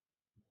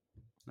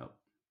 No,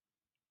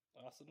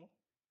 Arsenal.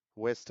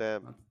 West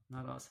Ham,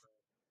 not us.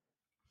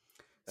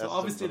 So Aston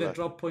obviously they Villa.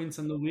 dropped points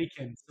on the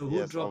weekend. So who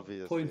Yes, dropped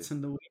obviously. points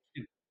on the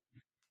weekend?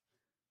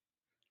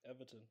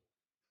 Everton.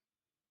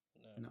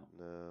 No. No,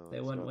 No, they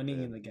it's weren't not winning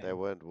in them. the They game.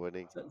 weren't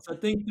winning. So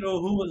think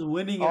through who was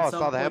winning at Oh,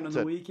 some point on the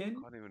Southampton. weekend.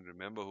 Can't even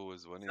remember who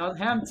was winning.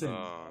 Southampton. Oh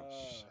Ah,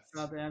 shit.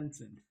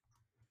 Southampton.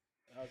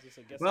 I was just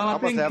a guess. Well, I How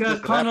much think have this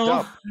wrapped Connell,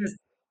 up?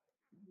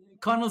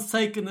 Connell's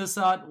taken this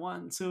out.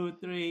 1, 2,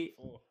 3.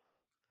 4.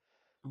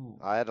 Ooh,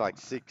 I had like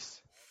wow.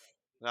 6.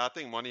 No, I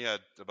think Money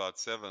had about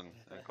 7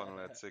 and Connell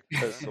had 6.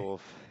 Piss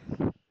off.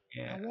 I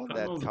Yeah, won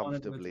that Connell's won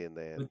it comfortably in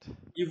the with end.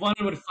 you've won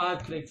it with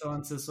 5 correct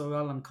answers. So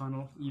well done,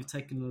 Connell. You've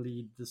taken the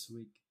lead this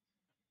week.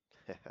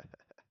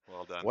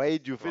 Well done.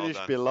 Wade, you Well finished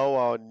done. below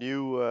our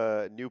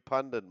new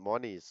pundit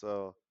money,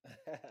 so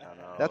I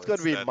know. that's going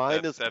to It's be that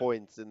minus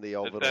points in the it's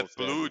overall that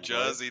blue standings, Wade.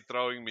 jersey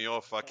throwing me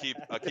off. I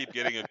keep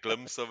getting a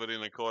glimpse of it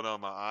in the corner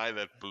of my eye,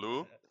 that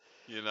blue,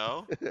 you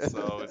know?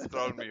 So it's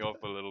thrown me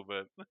off a little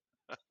bit.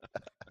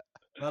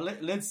 Well,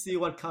 let's see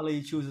what color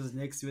he chooses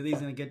next. Whether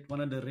he's going to get one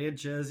of the red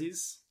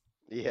jerseys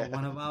or Yeah.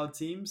 one of our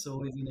teams,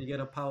 or he's going to get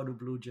a powder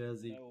blue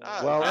jersey.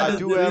 Ah, Well, That I is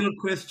do the have, real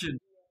question.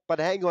 but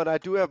hang on, I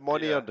do have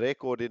money Yeah. on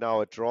record in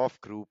our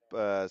draft group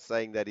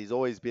saying that he's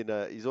always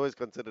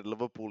considered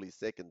Liverpool his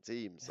second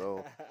team.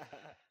 So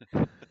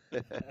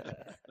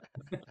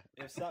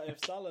If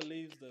Salah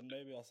leaves, then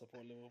maybe I'll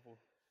support Liverpool.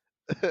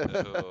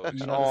 Oh,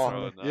 You trying know, to oh,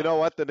 throw it you now. know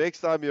what? The next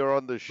time you're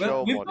on the Well,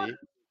 show, we've got, Money,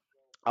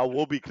 I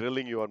will be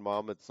grilling you on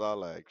Mohamed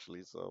Salah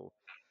actually. So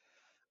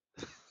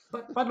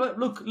but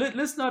look,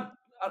 let's not.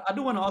 I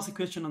do want to ask a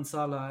question on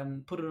Salah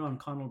and put it on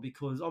Connell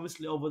because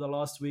obviously over the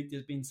last week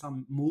there's been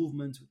some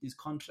movement with these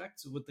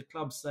contracts with the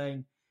club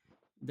saying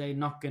they're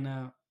not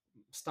gonna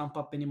stump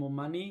up any more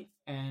money,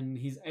 and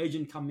his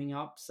agent coming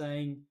up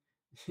saying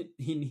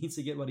he needs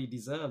to get what he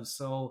deserves.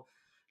 So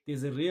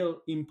there's a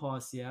real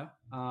impasse here.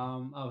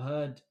 I've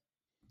heard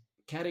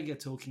Carragher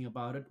talking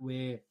about it,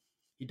 where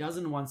he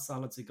doesn't want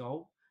Salah to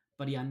go,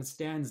 but he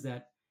understands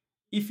that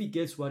if he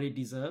gets what he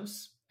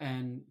deserves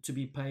and to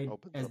be paid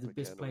opens as up the a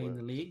best can of player in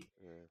the worms. league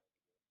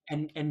Yeah.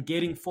 and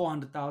getting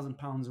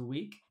 £400,000 a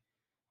week,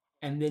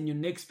 and then your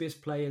next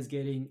best player is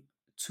getting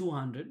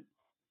 200,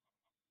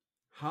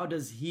 how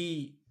does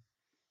he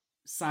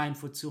sign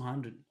for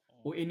 200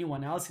 or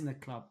anyone else in the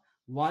club?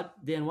 What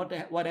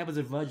happens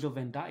with Virgil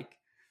van Dijk?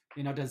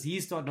 Does he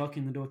start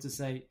knocking the door to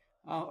say,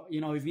 oh,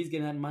 if he's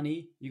getting that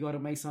money, you got to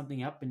make something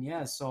happen?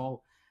 Yeah.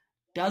 So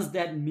does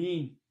that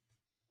mean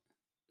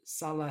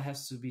Salah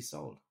has to be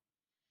sold,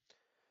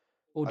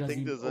 or I does think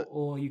he, there's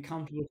or are you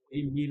comfortable with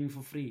him leaving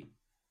for free?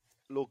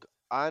 look,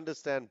 I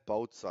understand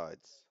both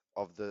sides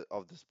of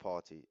this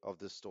party, of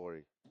this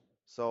story.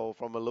 So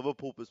from a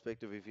Liverpool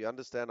perspective, if you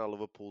understand how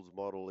Liverpool's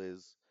model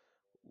is,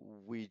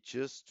 we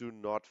just do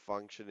not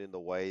function in the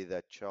way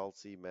that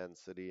Chelsea, Man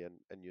City,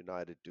 and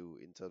United do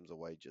in terms of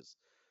wages.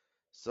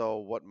 So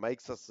what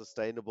makes us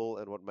sustainable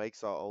and what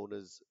makes our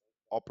owners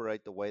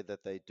operate the way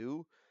that they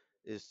do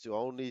is to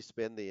only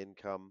spend the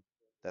income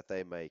that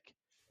they make.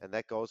 And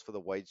that goes for the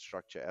wage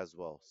structure as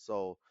well.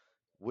 So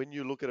when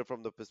you look at it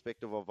from the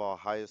perspective of our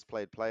highest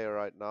paid player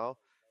right now,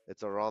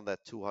 it's around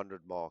that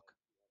 200 mark,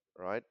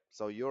 right?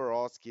 So you're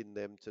asking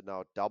them to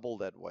now double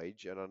that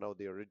wage. And I know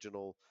the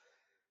original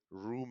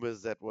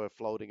rumors that were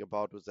floating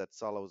about was that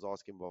Salah was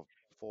asking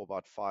for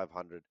about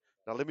 500.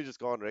 Now, let me just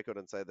go on record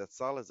and say that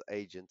Salah's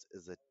agent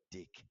is a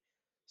dick.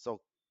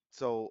 So,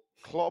 so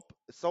Klopp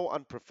is so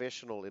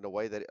unprofessional in a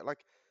way that,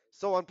 like,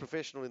 so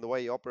unprofessional in the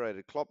way he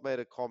operated. Klopp made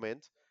a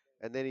comment,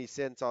 and then he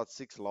sent out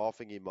 6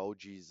 laughing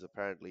emojis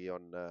apparently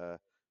on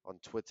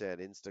Twitter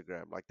and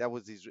Instagram. Like that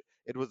was his.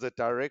 It was a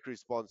direct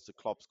response to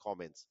Klopp's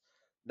comments.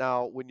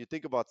 Now, when you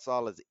think about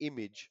Salah's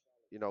image,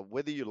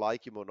 whether you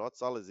like him or not,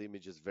 Salah's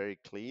image is very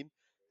clean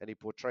and he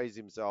portrays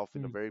himself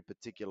in a Mm. very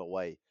particular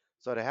way.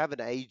 So to have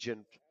an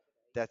agent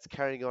that's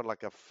carrying on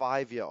like a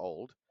 5-year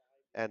old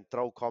and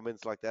throw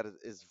comments like that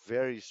is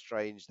very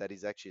strange that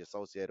he's actually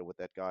associated with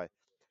that guy.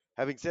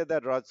 Having said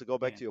that, right, to go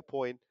back Yeah. to your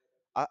point,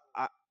 I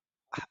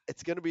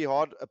it's going to be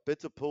hard, a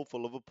bitter pill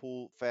for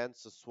Liverpool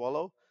fans to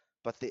swallow,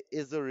 but there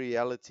is a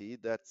reality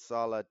that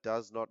Salah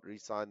does not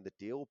re-sign the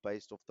deal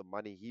based off the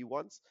money he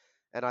wants.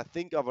 And I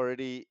think I've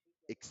already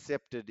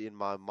accepted in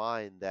my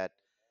mind that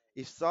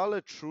if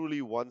Salah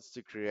truly wants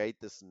to create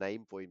this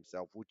name for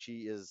himself, which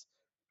he is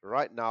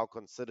right now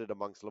considered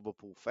amongst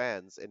Liverpool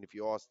fans, and if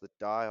you ask the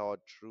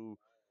die-hard true,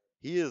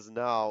 he is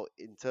now,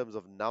 in terms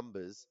of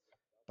numbers,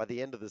 by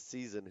the end of the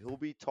season, he'll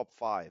be top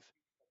 5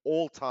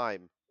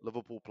 all-time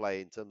Liverpool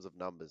play in terms of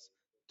numbers.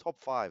 Top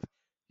 5.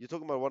 You're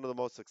talking about one of the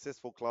most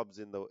successful clubs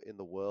in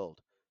the world,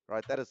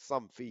 right? That is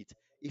some feat.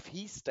 If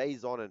he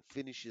stays on and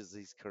finishes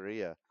his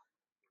career,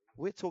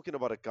 we're talking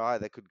about a guy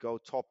that could go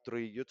top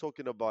 3. You're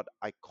talking about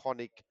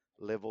iconic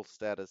level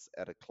status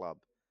at a club.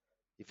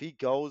 If he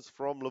goes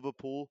from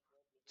Liverpool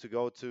to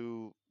go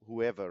to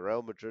whoever,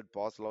 Real Madrid,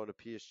 Barcelona,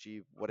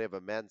 PSG, whatever,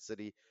 Man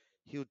City,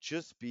 he'll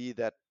just be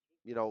that,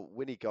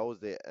 when he goes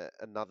there,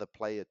 another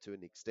player to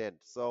an extent.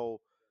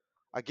 So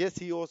I guess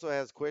he also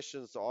has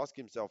questions to ask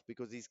himself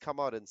because he's come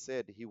out and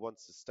said he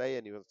wants to stay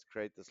and he wants to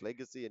create this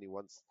legacy and he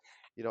wants,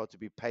 to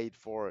be paid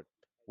for it.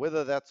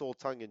 Whether that's all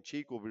tongue in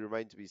cheek will be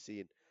remain to be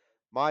seen.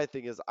 My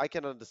thing is, I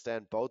can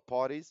understand both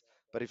parties,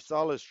 but if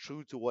Salah is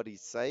true to what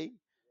he's saying,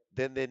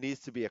 then there needs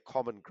to be a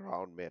common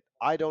ground met.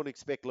 I don't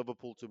expect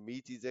Liverpool to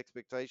meet his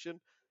expectation,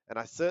 and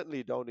I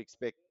certainly don't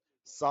expect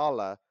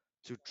Salah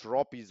to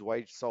drop his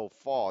wage so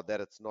far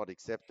that it's not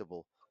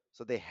acceptable.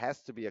 So there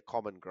has to be a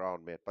common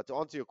ground met. But to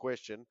answer your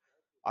question,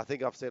 I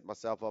think I've set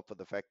myself up for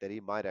the fact that he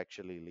might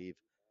actually leave.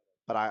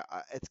 But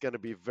it's going to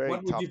be very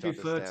What would tough you to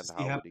prefer to understand see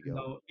how would he happen go.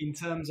 though, in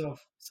terms of?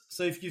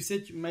 So if you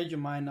said you made your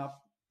mind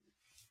up,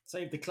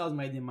 say if the club's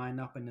made their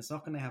mind up and it's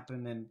not going to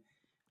happen, and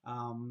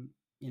um,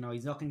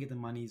 he's not going to get the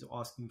money he's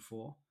asking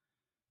for,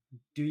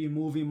 do you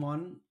move him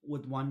on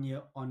with 1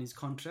 year on his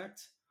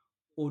contract,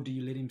 or do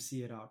you let him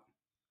see it out?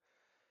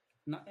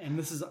 And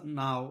this is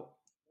now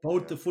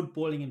both Yeah. the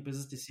footballing and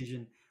business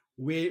decision.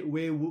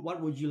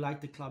 What would you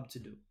like the club to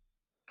do?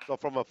 So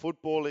from a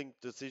footballing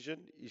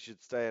decision, he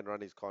should stay and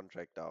run his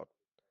contract out,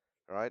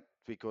 right?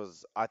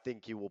 Because I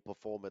think he will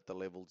perform at the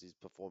levels he's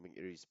performing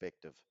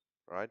irrespective,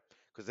 right?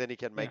 Because then he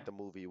can Yeah, make the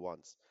move he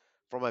wants.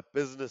 From a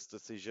business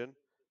decision,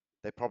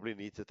 they probably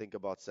need to think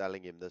about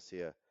selling him this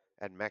year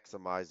and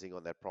maximizing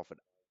on that profit.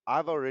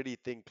 I've already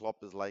think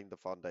Klopp is laying the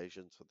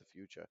foundations for the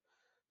future.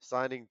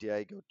 Signing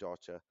Diego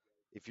Dota.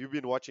 If you've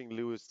been watching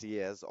Luis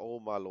Diaz, oh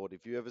my lord,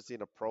 if you ever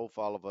seen a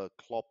profile of a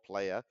Klopp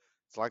player,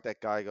 it's like that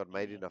guy got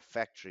made in a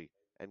factory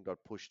and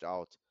got pushed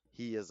out.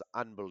 He is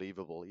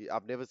unbelievable.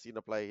 I've never seen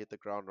a player hit the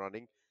ground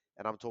running,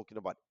 and I'm talking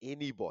about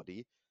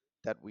anybody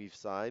that we've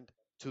signed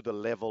to the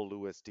level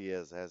Luis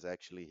Diaz has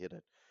actually hit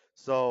it.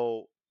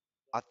 So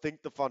I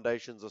think the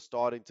foundations are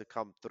starting to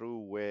come through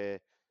where,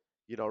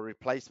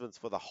 replacements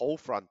for the whole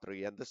front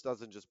three, and this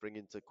doesn't just bring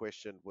into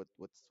question with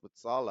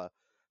Salah.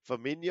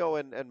 Firmino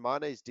and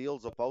Mane's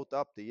deals are both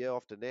up the year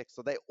after next,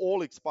 so they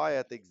all expire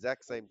at the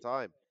exact same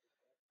time.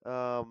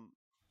 Um,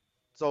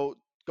 so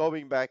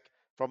going back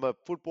from a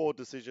football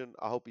decision,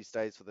 I hope he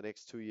stays for the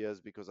next 2 years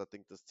because I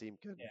think this team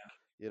can,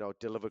 yeah.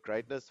 deliver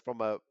greatness.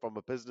 From a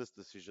business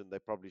decision, they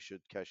probably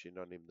should cash in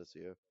on him this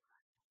year.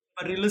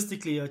 But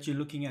realistically, what you're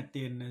looking at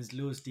then is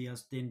Luis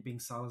Diaz then being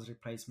Salah's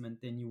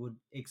replacement. Then you would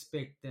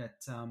expect that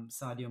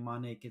Sadio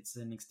Mane gets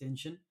an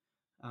extension.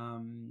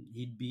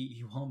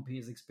 He won't be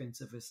as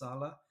expensive as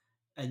Salah,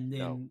 and No.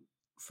 then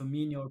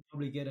Firmino will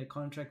probably get a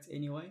contract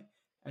anyway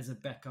as a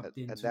backup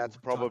then And to that's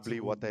Jota, probably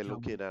who will what they're become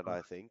looking at, Salah.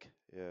 I think.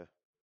 Yeah.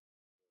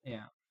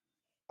 Yeah,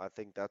 I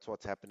think that's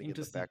what's happening in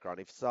the interesting. background.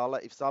 If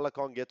Salah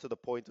can't get to the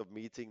point of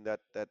meeting that,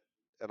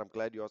 and I'm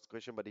glad you asked the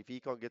question, but if he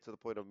can't get to the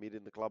point of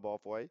meeting the club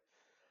halfway,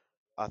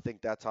 I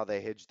think that's how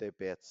they hedge their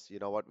bets. You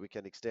know what? We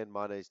can extend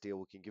Mane's deal,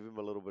 we can give him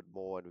a little bit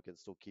more, and we can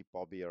still keep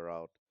Bobby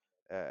around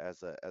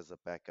as a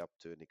backup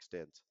to an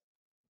extent.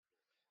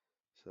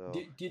 So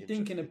Do you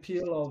think an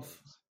appeal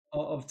interesting times.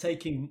 of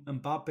taking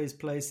Mbappe's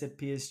place at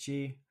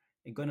PSG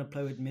and going to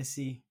play with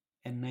Messi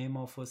and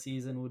Neymar for a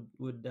season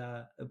would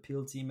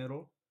appeal to him at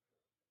all?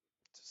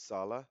 To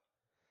Salah,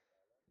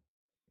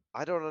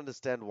 I don't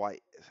understand why.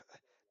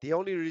 The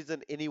only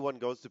reason anyone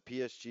goes to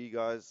PSG,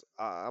 guys,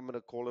 I'm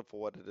gonna call it for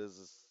what it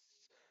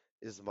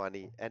is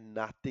money and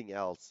nothing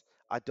else.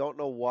 I don't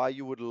know why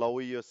you would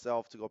lower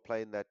yourself to go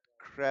play in that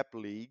crap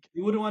league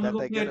You wouldn't want to that go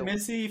they're play at gonna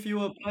Messi if you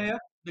were a player,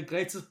 the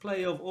greatest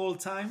player of all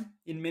time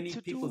in many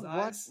to do people's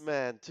what, eyes.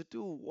 man? To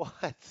do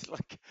what?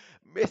 Like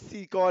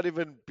Messi can't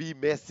even be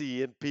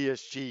Messi in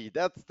PSG.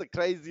 That's the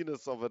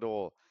craziness of it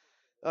all.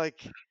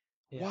 Like,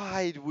 Yeah,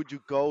 why would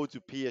you go to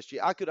PSG?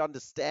 I could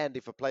understand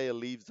if a player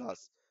leaves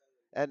us.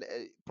 And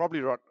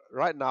probably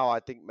right now, I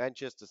think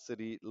Manchester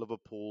City,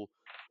 Liverpool,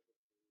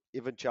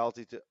 even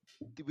Chelsea.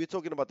 We're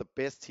talking about the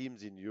best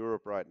teams in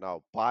Europe right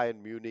now.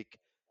 Bayern Munich.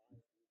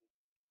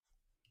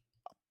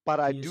 But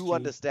I do PSG.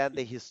 understand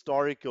the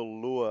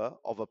historical lure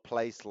of a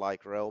place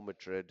like Real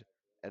Madrid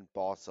and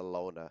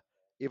Barcelona.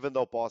 Even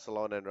though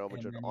Barcelona and Real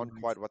And Madrid Man aren't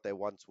United. quite what they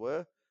once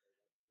were,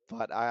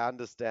 but I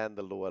understand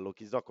the lure. Look,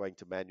 he's not going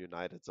to Man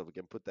United, so we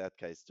can put that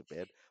case to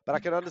bed. But I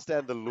can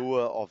understand the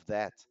lure of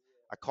that.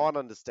 I can't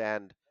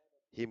understand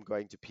him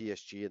going to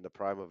PSG in the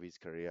prime of his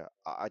career.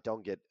 I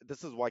don't get.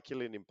 This is why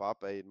Kylian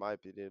Mbappe, in my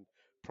opinion,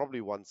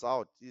 probably wants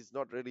out. He's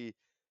not really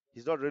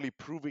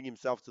proving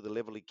himself to the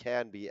level he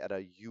can be at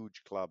a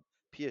huge club.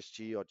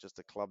 PSG are just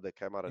a club that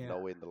came out of Yeah,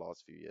 nowhere in the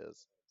last few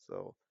years.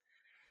 So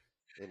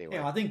yeah. anyway,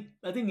 I think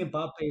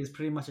Mbappe is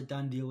pretty much a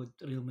done deal with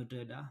Real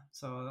Madrid.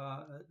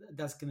 So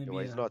that's going to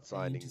anyway, be he's a not an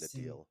signing the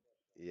interesting. deal.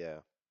 Yeah.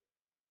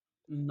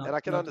 And Not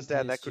I can not with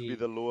understand that could be PSG.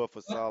 the lure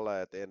for But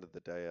Salah at the end of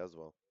the day as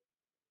well.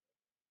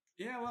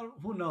 yeah, well,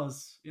 who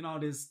knows?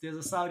 There's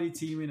a Saudi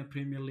team in the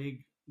Premier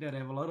League that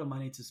have a lot of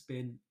money to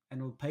spend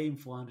and will pay him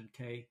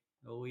 400K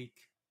a week,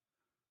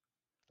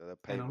 And they'll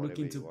and pay are him whatever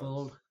looking he to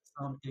wants. build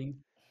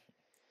something.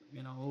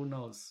 Who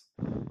knows?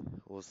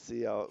 We'll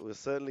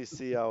certainly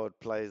see how it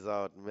plays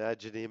out.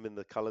 Imagine him in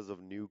the colours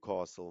of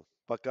Newcastle.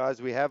 But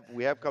guys, we have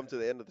come to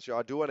the end of the show.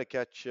 I do want to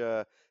catch.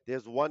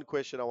 There's one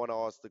question I want to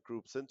ask the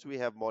group since we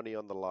have Money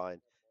on the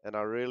line, and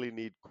I really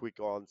need quick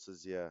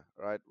answers here.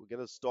 Right, we're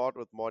gonna start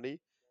with Money,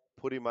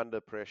 put him under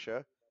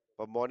pressure.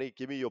 But Money,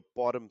 give me your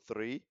bottom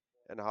three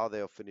and how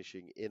they are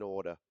finishing in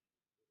order.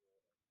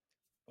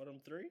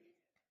 Bottom three.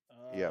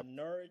 Yeah.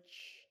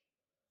 Norwich.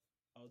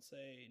 I would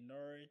say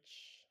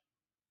Norwich,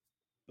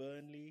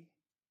 Burnley,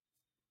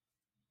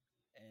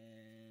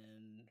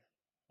 and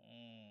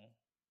mm,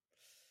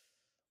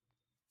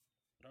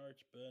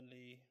 Norwich,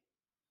 Burnley.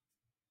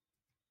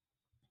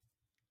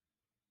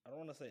 I don't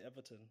want to say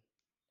Everton.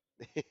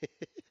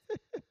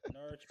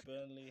 Norwich,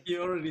 Burnley.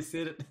 You already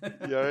said it.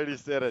 You already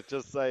said it.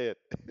 Just say it.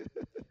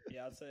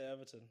 Yeah, I'd say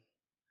Everton.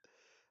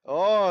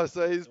 Oh,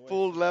 so he's The way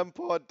pulled football.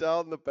 Lampard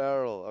down the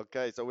barrel.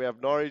 Okay, so we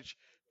have Norwich,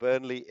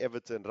 Burnley,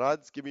 Everton.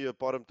 Rads, give me your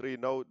bottom three.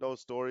 No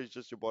stories,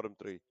 just your bottom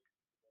three.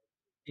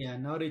 Yeah,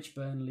 Norwich,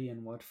 Burnley,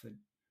 and Watford.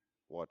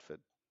 Watford.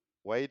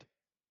 Wade?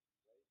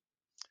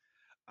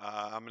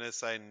 I'm going to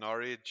say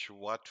Norwich,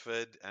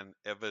 Watford, and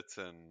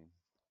Everton.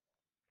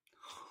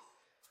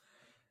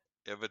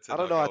 I Everton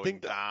don't are know. going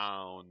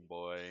down,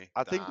 boy.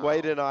 I think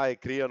Wade and Down. I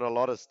agree on a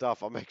lot of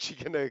stuff. I'm actually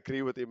going to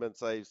agree with him and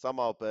say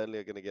somehow Burnley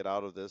are going to get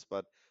out of this,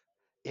 but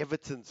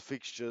Everton's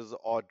fixtures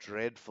are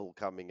dreadful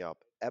coming up.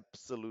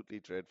 Absolutely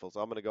dreadful. So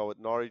I'm going to go with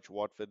Norwich,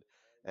 Watford,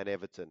 and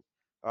Everton.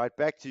 All right,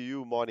 back to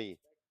you, Moni.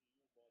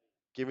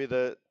 Give me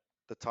the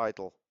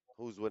title.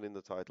 Who's winning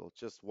the title?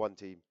 Just one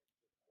team.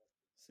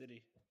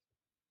 City.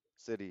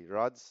 City.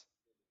 Rods?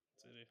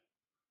 City.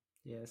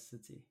 Yeah,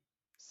 City.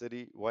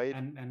 City. Wade?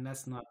 And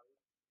that's not.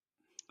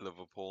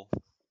 Liverpool.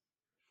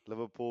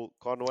 Liverpool.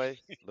 Conway?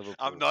 I'm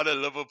Liverpool. not a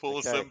Liverpool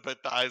Okay.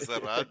 sympathizer,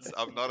 Rads.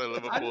 I'm not a I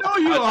Liverpool. know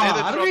you I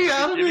said are. it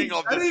I from the don't beginning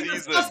of the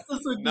discuss season. this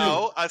with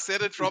No, I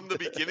said it from the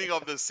beginning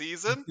of the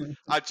season. you.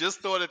 I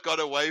just thought it got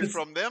away It's,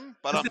 from them,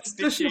 but it's I'm that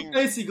special sticking.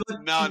 place you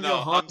got No, in your no,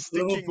 heart I'm for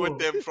sticking with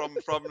Liverpool.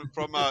 them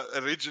from our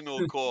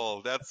original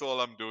call. That's all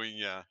I'm doing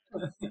here.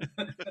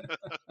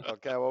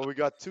 Okay, well, we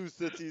got two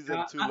cities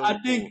and two I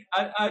Liverpool. think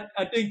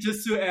I think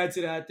just to add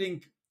to that, I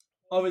think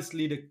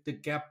obviously the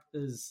gap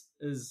is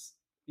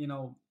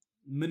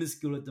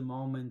minuscule at the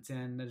moment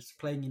and it's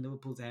playing in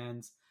Liverpool's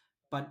hands.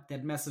 But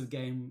that massive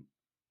game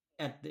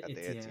at the At the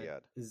Etihad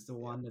Etihad. is the Yeah.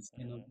 one that's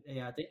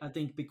Mm. I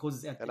think because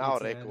it's at And the our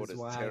Etihad record is is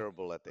why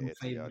terrible at the I'm Etihad,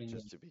 favoring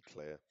just it. to be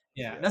clear.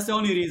 Yeah, Yeah. that's the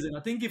only reason.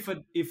 I think if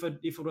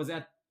it was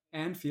at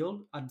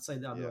Anfield, I'd say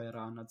the other Yeah. way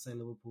around. I'd say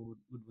Liverpool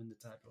would win the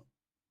title.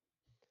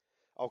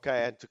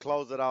 Okay, and to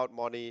close it out,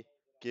 Moni,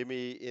 give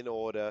me in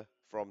order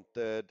from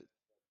third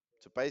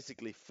to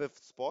basically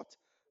fifth spot.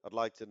 I'd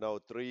like to know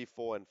 3,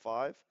 4, and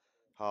 5,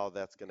 how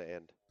that's going to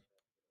end.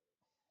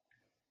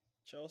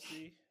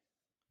 Chelsea,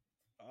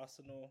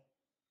 Arsenal,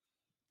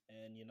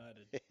 and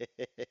United.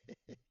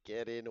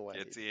 Get in, Wade.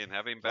 It's Ian.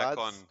 Have him Rads?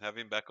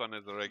 back on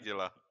as a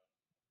regular.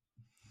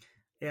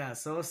 Yeah,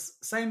 so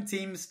same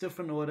teams,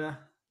 different order.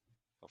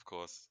 Of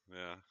course.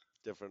 Yeah.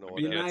 Different Let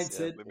order. me guess.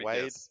 United, Let me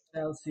Wade? guess.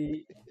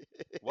 Chelsea.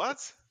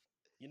 What?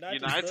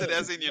 United United third.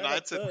 as in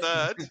United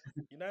third?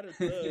 United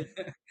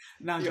third.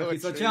 No, I'm You're joking.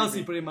 So treating Chelsea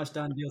me. pretty much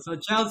done deal. So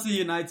Chelsea,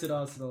 United,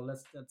 Arsenal.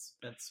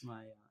 That's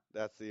my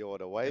That's the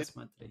order. Wade? that's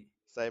my three.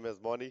 Same as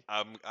Moni?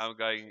 I'm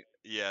going,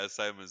 yeah,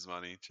 same as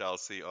money.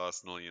 Chelsea,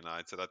 Arsenal,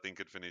 United. I think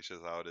it finishes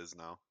how it is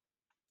now.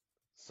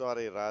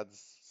 Sorry,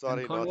 Rads. And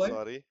Sorry, not Conway?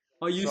 sorry.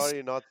 Are you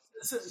Sorry, not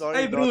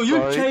hey bro, not you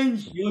sorry.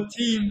 change your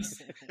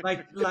teams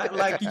like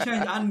you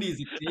change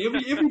undies.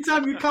 Every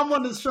time you come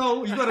on the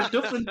show, you got a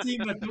different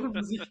team at different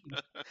position.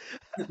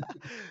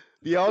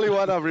 The only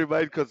one I've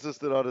remained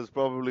consistent on is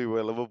probably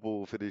where Liverpool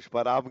will finish,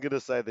 but I'm going to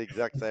say the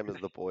exact same as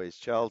the boys.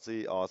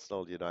 Chelsea,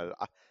 Arsenal, United.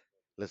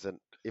 Listen,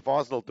 if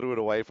Arsenal threw it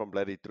away from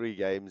bloody 3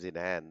 games in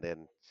hand,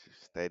 then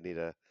they need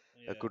a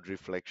Yeah. good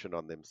reflection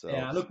on themselves.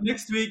 Yeah, look,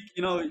 next week,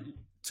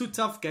 2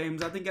 tough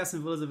games. I think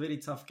Aston Villa is a very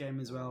tough game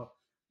as well.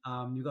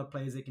 You got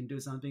players that can do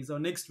something. So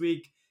next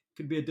week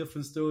could be a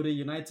different story.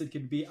 United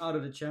could be out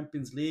of the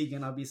Champions League,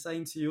 and I'll be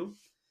saying to you,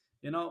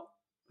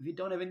 if you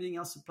don't have anything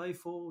else to play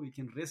for, we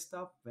can rest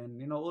up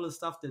and all the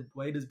stuff that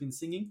Wade has been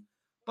singing.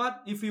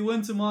 But if we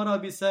win tomorrow, I'll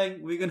be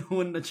saying we're going to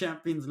win the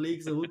Champions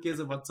League. So who cares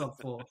about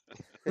top 4?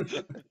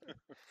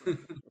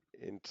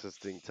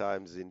 Interesting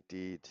times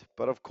indeed.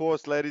 But of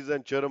course, ladies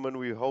and gentlemen,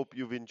 we hope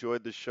you've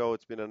enjoyed the show.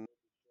 It's been an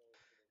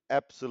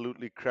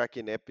absolutely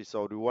cracking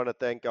episode. We want to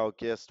thank our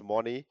guest,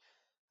 Moni.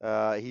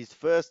 His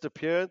first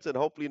appearance and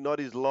hopefully not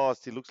his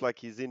last. He looks like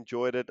he's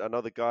enjoyed it. I know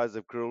the guys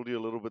have grilled you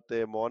a little bit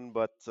there, Mon,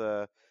 but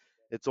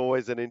it's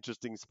always an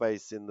interesting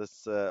space in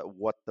this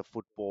What the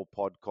Football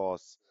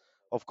podcast.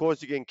 Of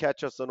course, you can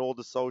catch us on all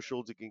the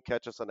socials. You can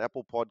catch us on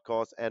Apple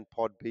Podcasts and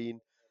Podbean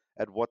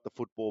at What the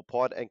Football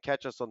Pod, and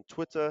catch us on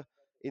Twitter,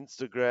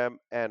 Instagram,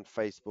 and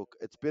Facebook.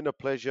 It's been a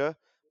pleasure,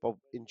 but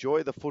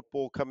enjoy the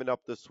football coming up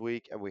this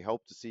week, and we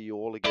hope to see you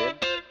all again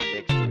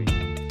next week.